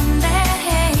one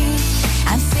day.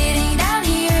 I'm sitting down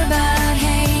here, but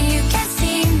hey, you can't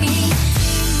see me.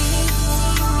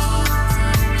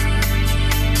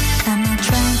 I'm not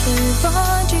trying to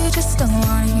avoid you, just don't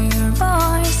wanna hear your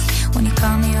voice. When you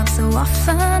call me up so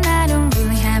often, I don't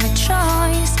really have a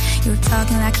choice. You're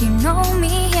talking like you know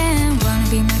me and wanna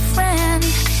be my friend.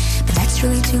 But that's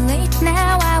really too late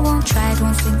now, I won't try it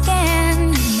once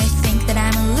again. You may think that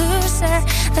I'm a loser,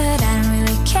 but I don't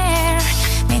really care.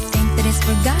 May think that it's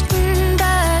forgotten,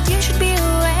 but you should be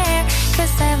aware.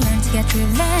 Cause I've learned to get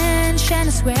revenge, and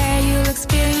I swear you'll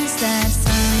experience that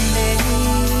someday.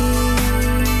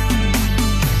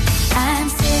 I'm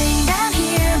sitting down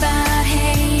here, but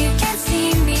hey, you can't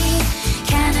see me.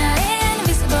 Kinda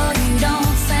invisible, you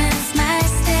don't sense my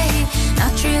state.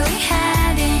 Not really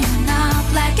hiding, not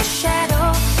like a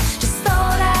shadow. Just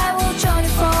thought I would join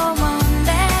you for one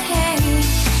day.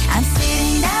 I'm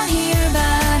sitting down here,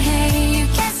 but hey, you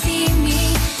can't see me.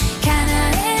 Kinda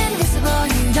invisible,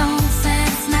 you don't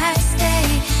sense my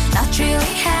state. Not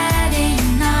really hiding,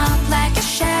 not like a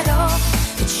shadow.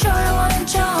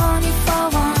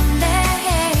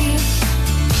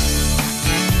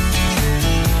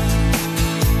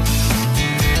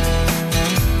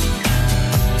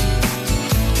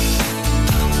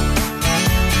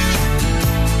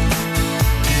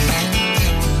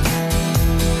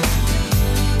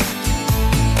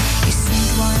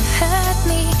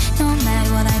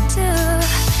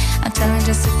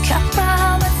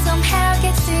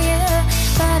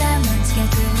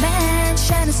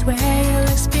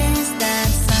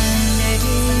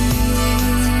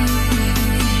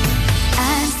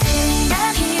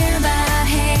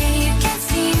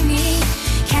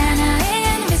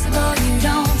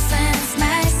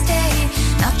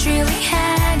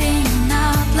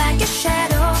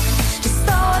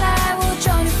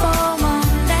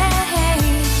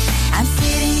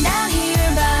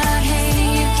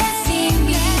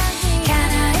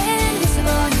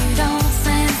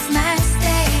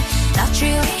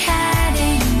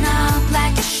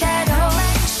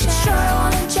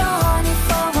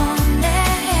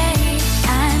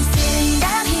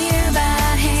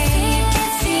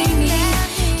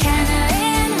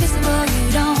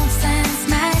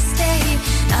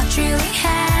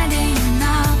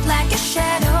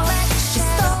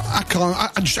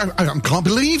 can't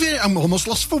believe it. I'm almost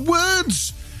lost for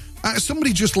words.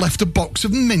 Somebody just left a box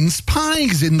of mince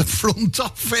pies in the front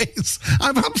office.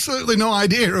 I've absolutely no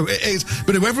idea who it is,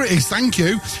 but whoever it is, thank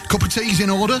you. Cup of tea's in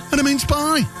order and a mince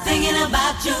pie. Thinking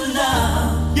about your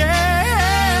love.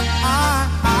 Yeah,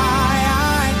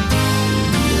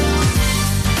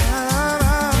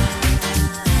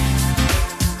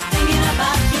 Thinking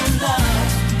about your love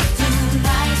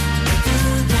tonight,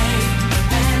 today,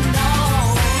 and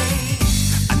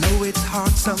always. I know it's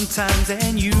hard sometimes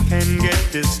and you can get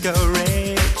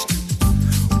discouraged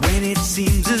when it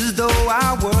seems as though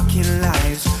our working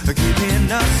lives are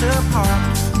keeping us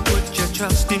apart. Put your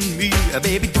trust in me,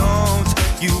 baby, don't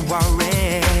you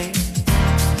worry.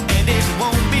 And it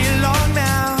won't be long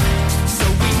now, so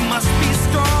we must be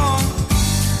strong.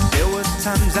 There were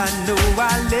times I know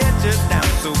I let you down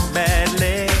so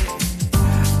badly.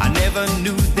 I never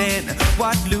knew then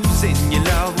what losing your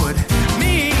love would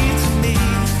mean to me.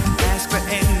 Ask for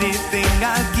anything,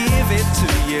 I'll give it to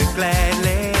you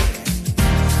gladly.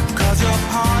 'Cause you're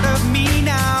part of me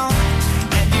now,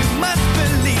 and you must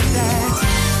believe that.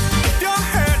 If you're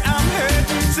hurt, I'm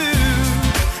hurting too.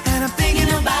 And I'm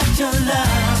thinking about your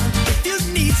love. If you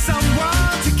need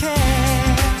someone to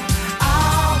care,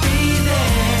 I'll be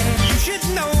there. you should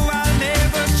know I'll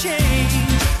never change.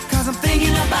 'Cause I'm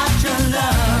thinking about your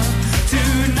love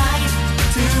tonight,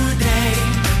 today,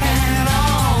 and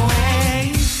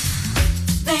always.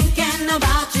 Thinking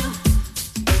about you.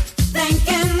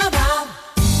 Thinking about.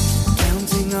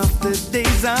 Counting up the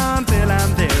days until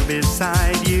I'm there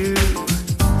beside you,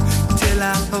 till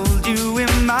I hold you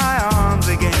in my arms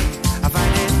again. I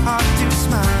find it hard to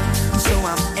smile, so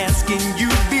I'm asking you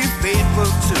be faithful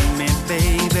to me,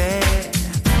 baby.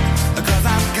 'Cause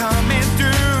I'm coming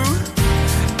through,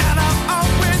 and I'll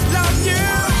always love you.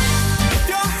 If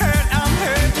you're hurt, I'm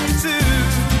hurting too.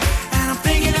 And I'm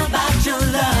thinking about your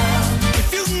love. If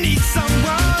you need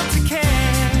someone to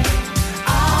care,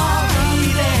 I'll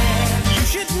be there. you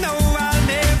should know I'll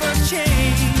never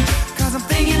change. 'Cause I'm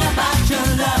thinking about your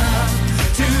love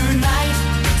tonight,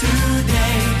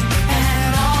 today,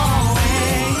 and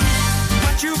always.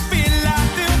 What you feel, I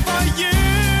feel for you.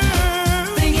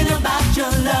 Thinking about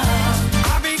your love.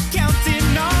 I'll be counting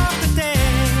off the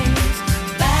days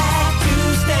Back to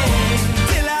stay.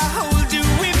 till I hold you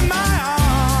in my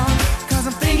arms. 'Cause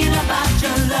I'm thinking about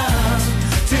your love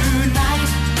tonight,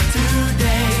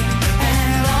 today,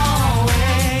 and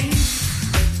always.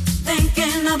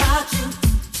 Thinking about you.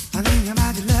 I'm thinking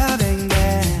about your loving,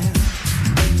 yeah.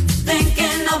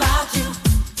 Thinking about you.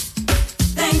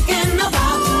 Thinking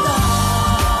about your love.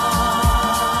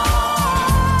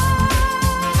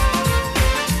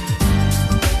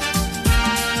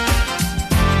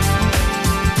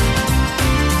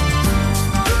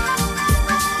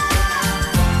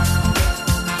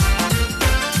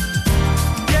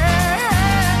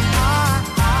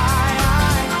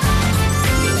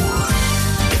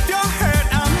 If you're hurt,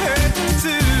 I'm hurting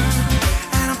too.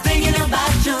 And I'm thinking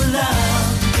about your love.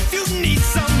 If you need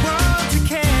someone to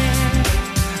care,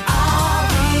 I'll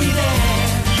be there.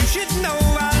 you should know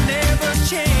I'll never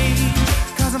change.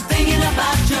 'Cause I'm thinking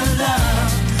about your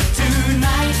love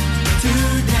tonight,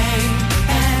 today,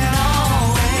 and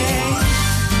always.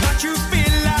 What you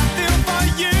feel, I feel for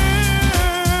you.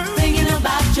 Thinking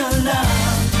about your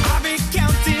love. I'll be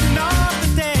counting off the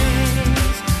days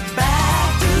Back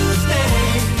to stay.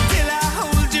 till I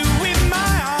hold you in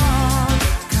my arms.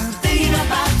 Thinking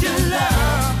about your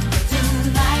love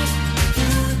tonight,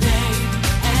 today,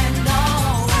 and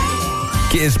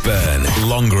always. Gisborne,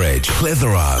 Longridge,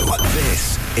 Clitheroe.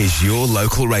 This is your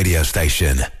local radio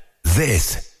station. This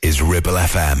is Ribble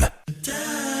FM.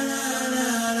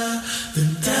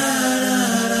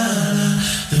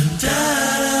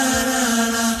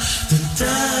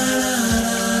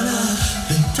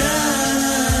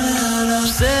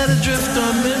 Set adrift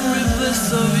on memory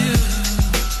bliss of you.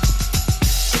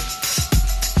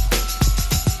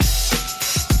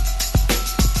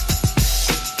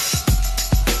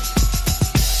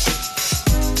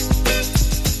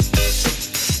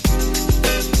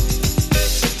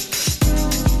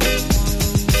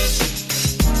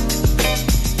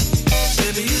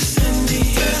 Baby, you send me.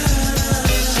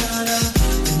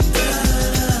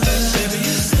 Baby,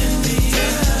 you send me.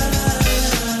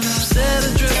 Set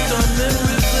adrift on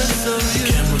memory bliss of you.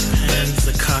 Camera pans,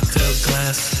 a cocktail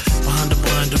glass, behind a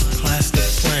blind of plastic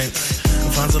planks.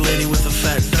 Finds a lady with a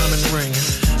fat diamond ring.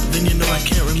 Then you know I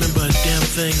can't remember a damn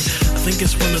thing. I think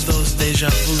it's one of those deja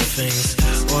vu things,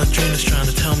 or a dream is trying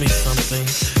to tell me something.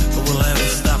 But will I ever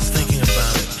stop thinking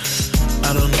about it?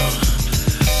 I don't know.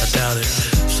 I doubt it.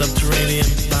 Subterranean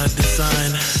by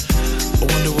design. I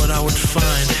wonder what I would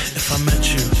find if if I met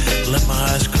you, let my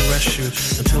eyes caress you,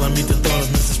 until I meet the thought of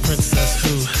Mrs. Princess,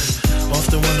 who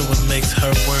often wonder what makes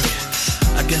her work.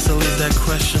 I guess I'll leave that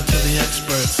question to the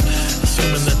experts,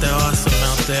 assuming that there are some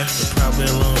out there, but probably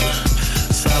alone,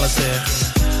 solitaire.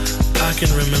 I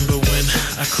can remember when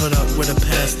I caught up with a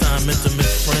pastime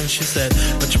intimate friend. She said,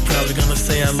 but you're probably gonna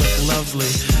say I look lovely,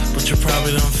 but you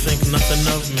probably don't think nothing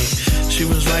of me. She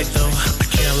was right though, I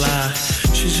can't lie.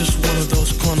 She's just one of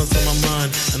those corners of my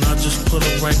mind, and I just put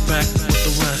her right back with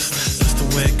the rest. That's the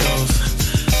way it goes,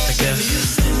 I guess.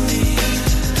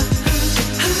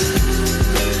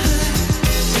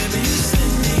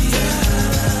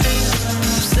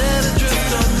 Set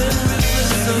adrift on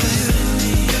memories of you.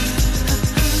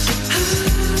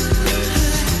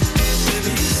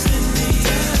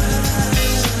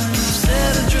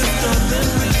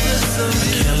 A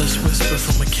careless whisper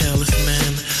from a careless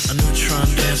man, a neutron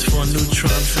dance for a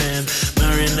neutron fan.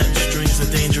 Marionette strings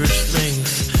are dangerous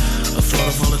things, a thought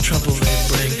of all the trouble they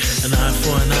bring. An eye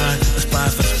for an eye, a spy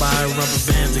for spy. Rubber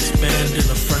bands expand in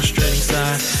a frustrating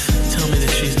sigh. Tell me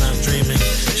that she's not dreaming.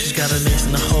 She's got an ace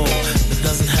in the hole that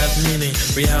doesn't have meaning.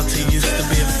 Reality used to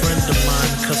be a friend of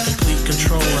mine, cause complete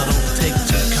control I don't take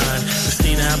too kind.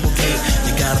 Christina Applegate,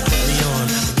 you gotta put me on.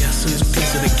 Guess whose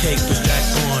piece of the cake was Jack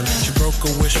on? She broke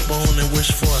a wishbone and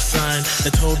wished for a sign,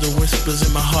 and told the whispers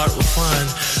in my heart were fine.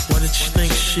 What did she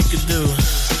think she could do?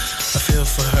 I feel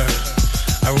for her,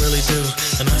 I really do.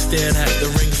 And I stared at the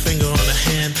ring finger on her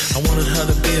hand. I wanted her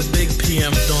to be a big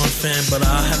PM Dawn fan, but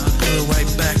I'll have to put her right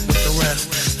back with the rest.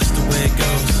 That's the way it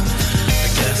goes, I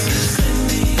guess.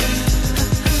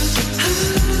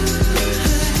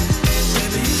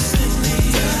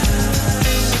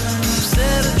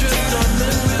 Set adrift on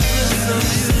memories of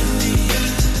you.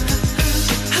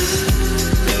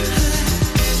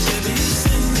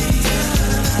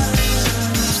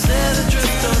 Set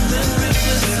adrift on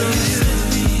memories of you.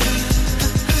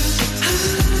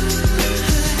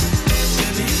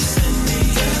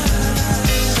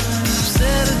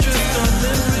 Set adrift on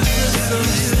memories of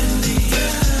you. Set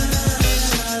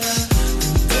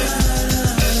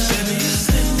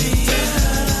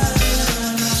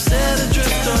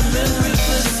adrift on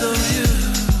memories of you.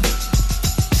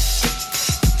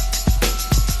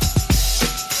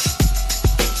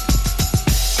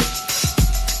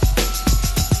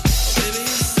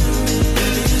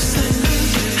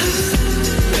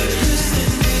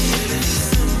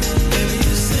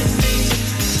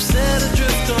 Set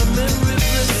adrift on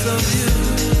memories of you.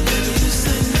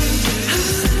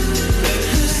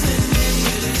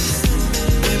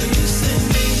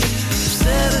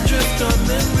 Set adrift on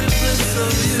memories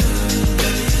of you.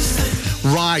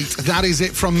 Right, that is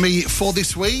it from me for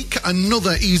this week.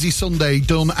 Another easy Sunday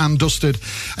done and dusted.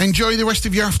 Enjoy the rest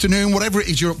of your afternoon, whatever it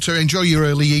is you're up to. Enjoy your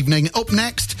early evening. Up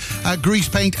next, Grease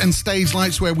Paint and Stage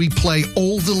Lights, where we play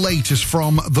all the latest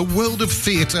from the world of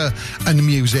theatre and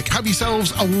music. Have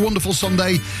yourselves a wonderful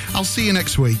Sunday. I'll see you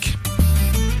next week.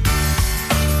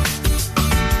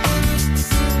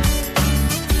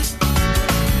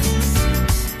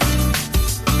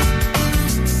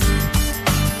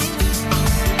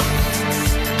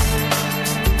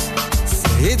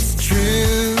 It's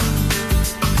true,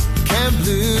 can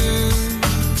blue.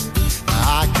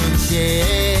 I can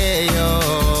share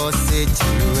your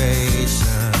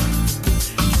situation.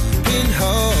 Can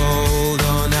hold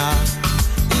on our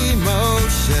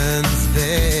emotions,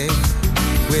 they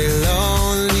will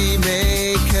only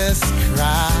make us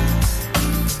cry.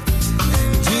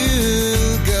 And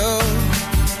you go,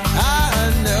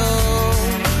 I know,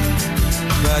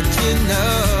 but you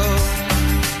know,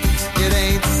 it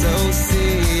ain't so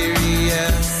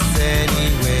serious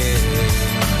anyway.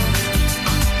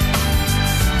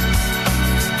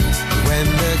 When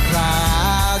the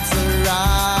clouds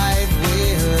arrive,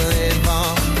 we'll live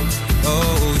on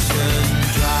ocean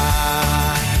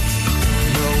drive.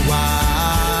 Know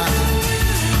why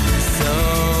it's so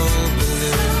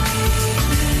blue?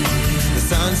 The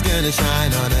sun's gonna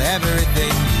shine on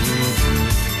everything you do.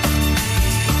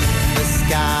 The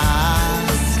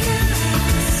sky's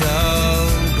so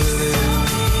blue.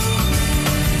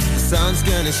 The sun's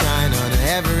gonna shine on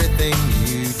everything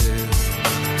you do.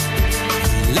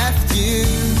 Left you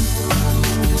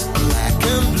black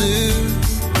and blue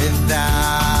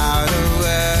without a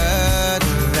word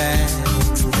of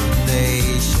explanation.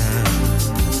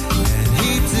 And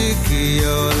he took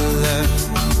your love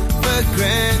for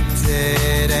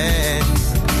granted, and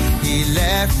he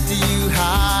left you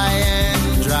high and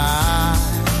dry.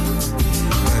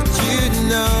 But you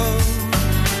know,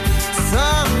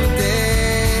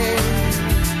 someday,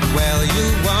 well, you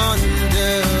won't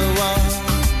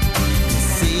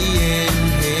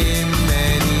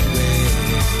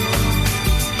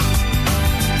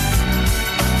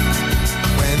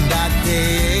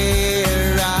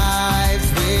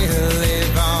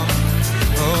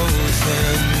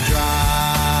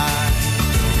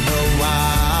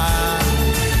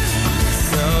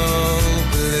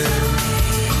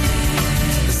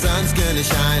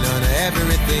gonna shine on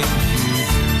everything you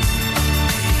do.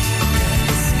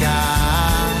 The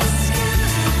sky's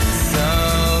so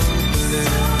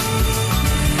blue.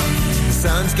 The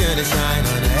sun's gonna shine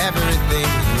on everything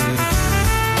you do.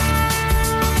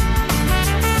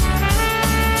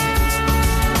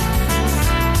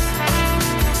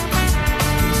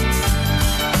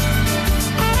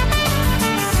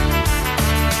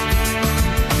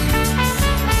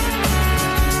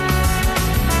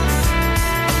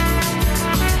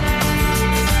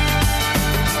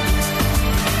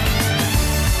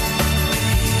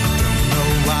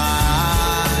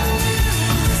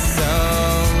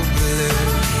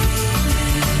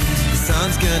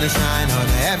 Gonna shine on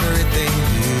everything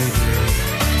you do.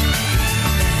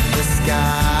 The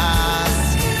sky's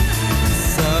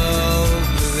so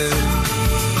blue.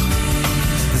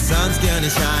 The sun's gonna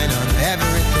shine on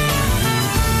everything you do.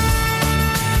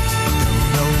 Don't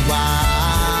know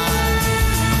why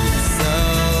it's so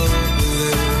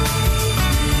blue.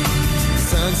 The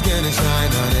sun's gonna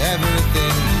shine on everything.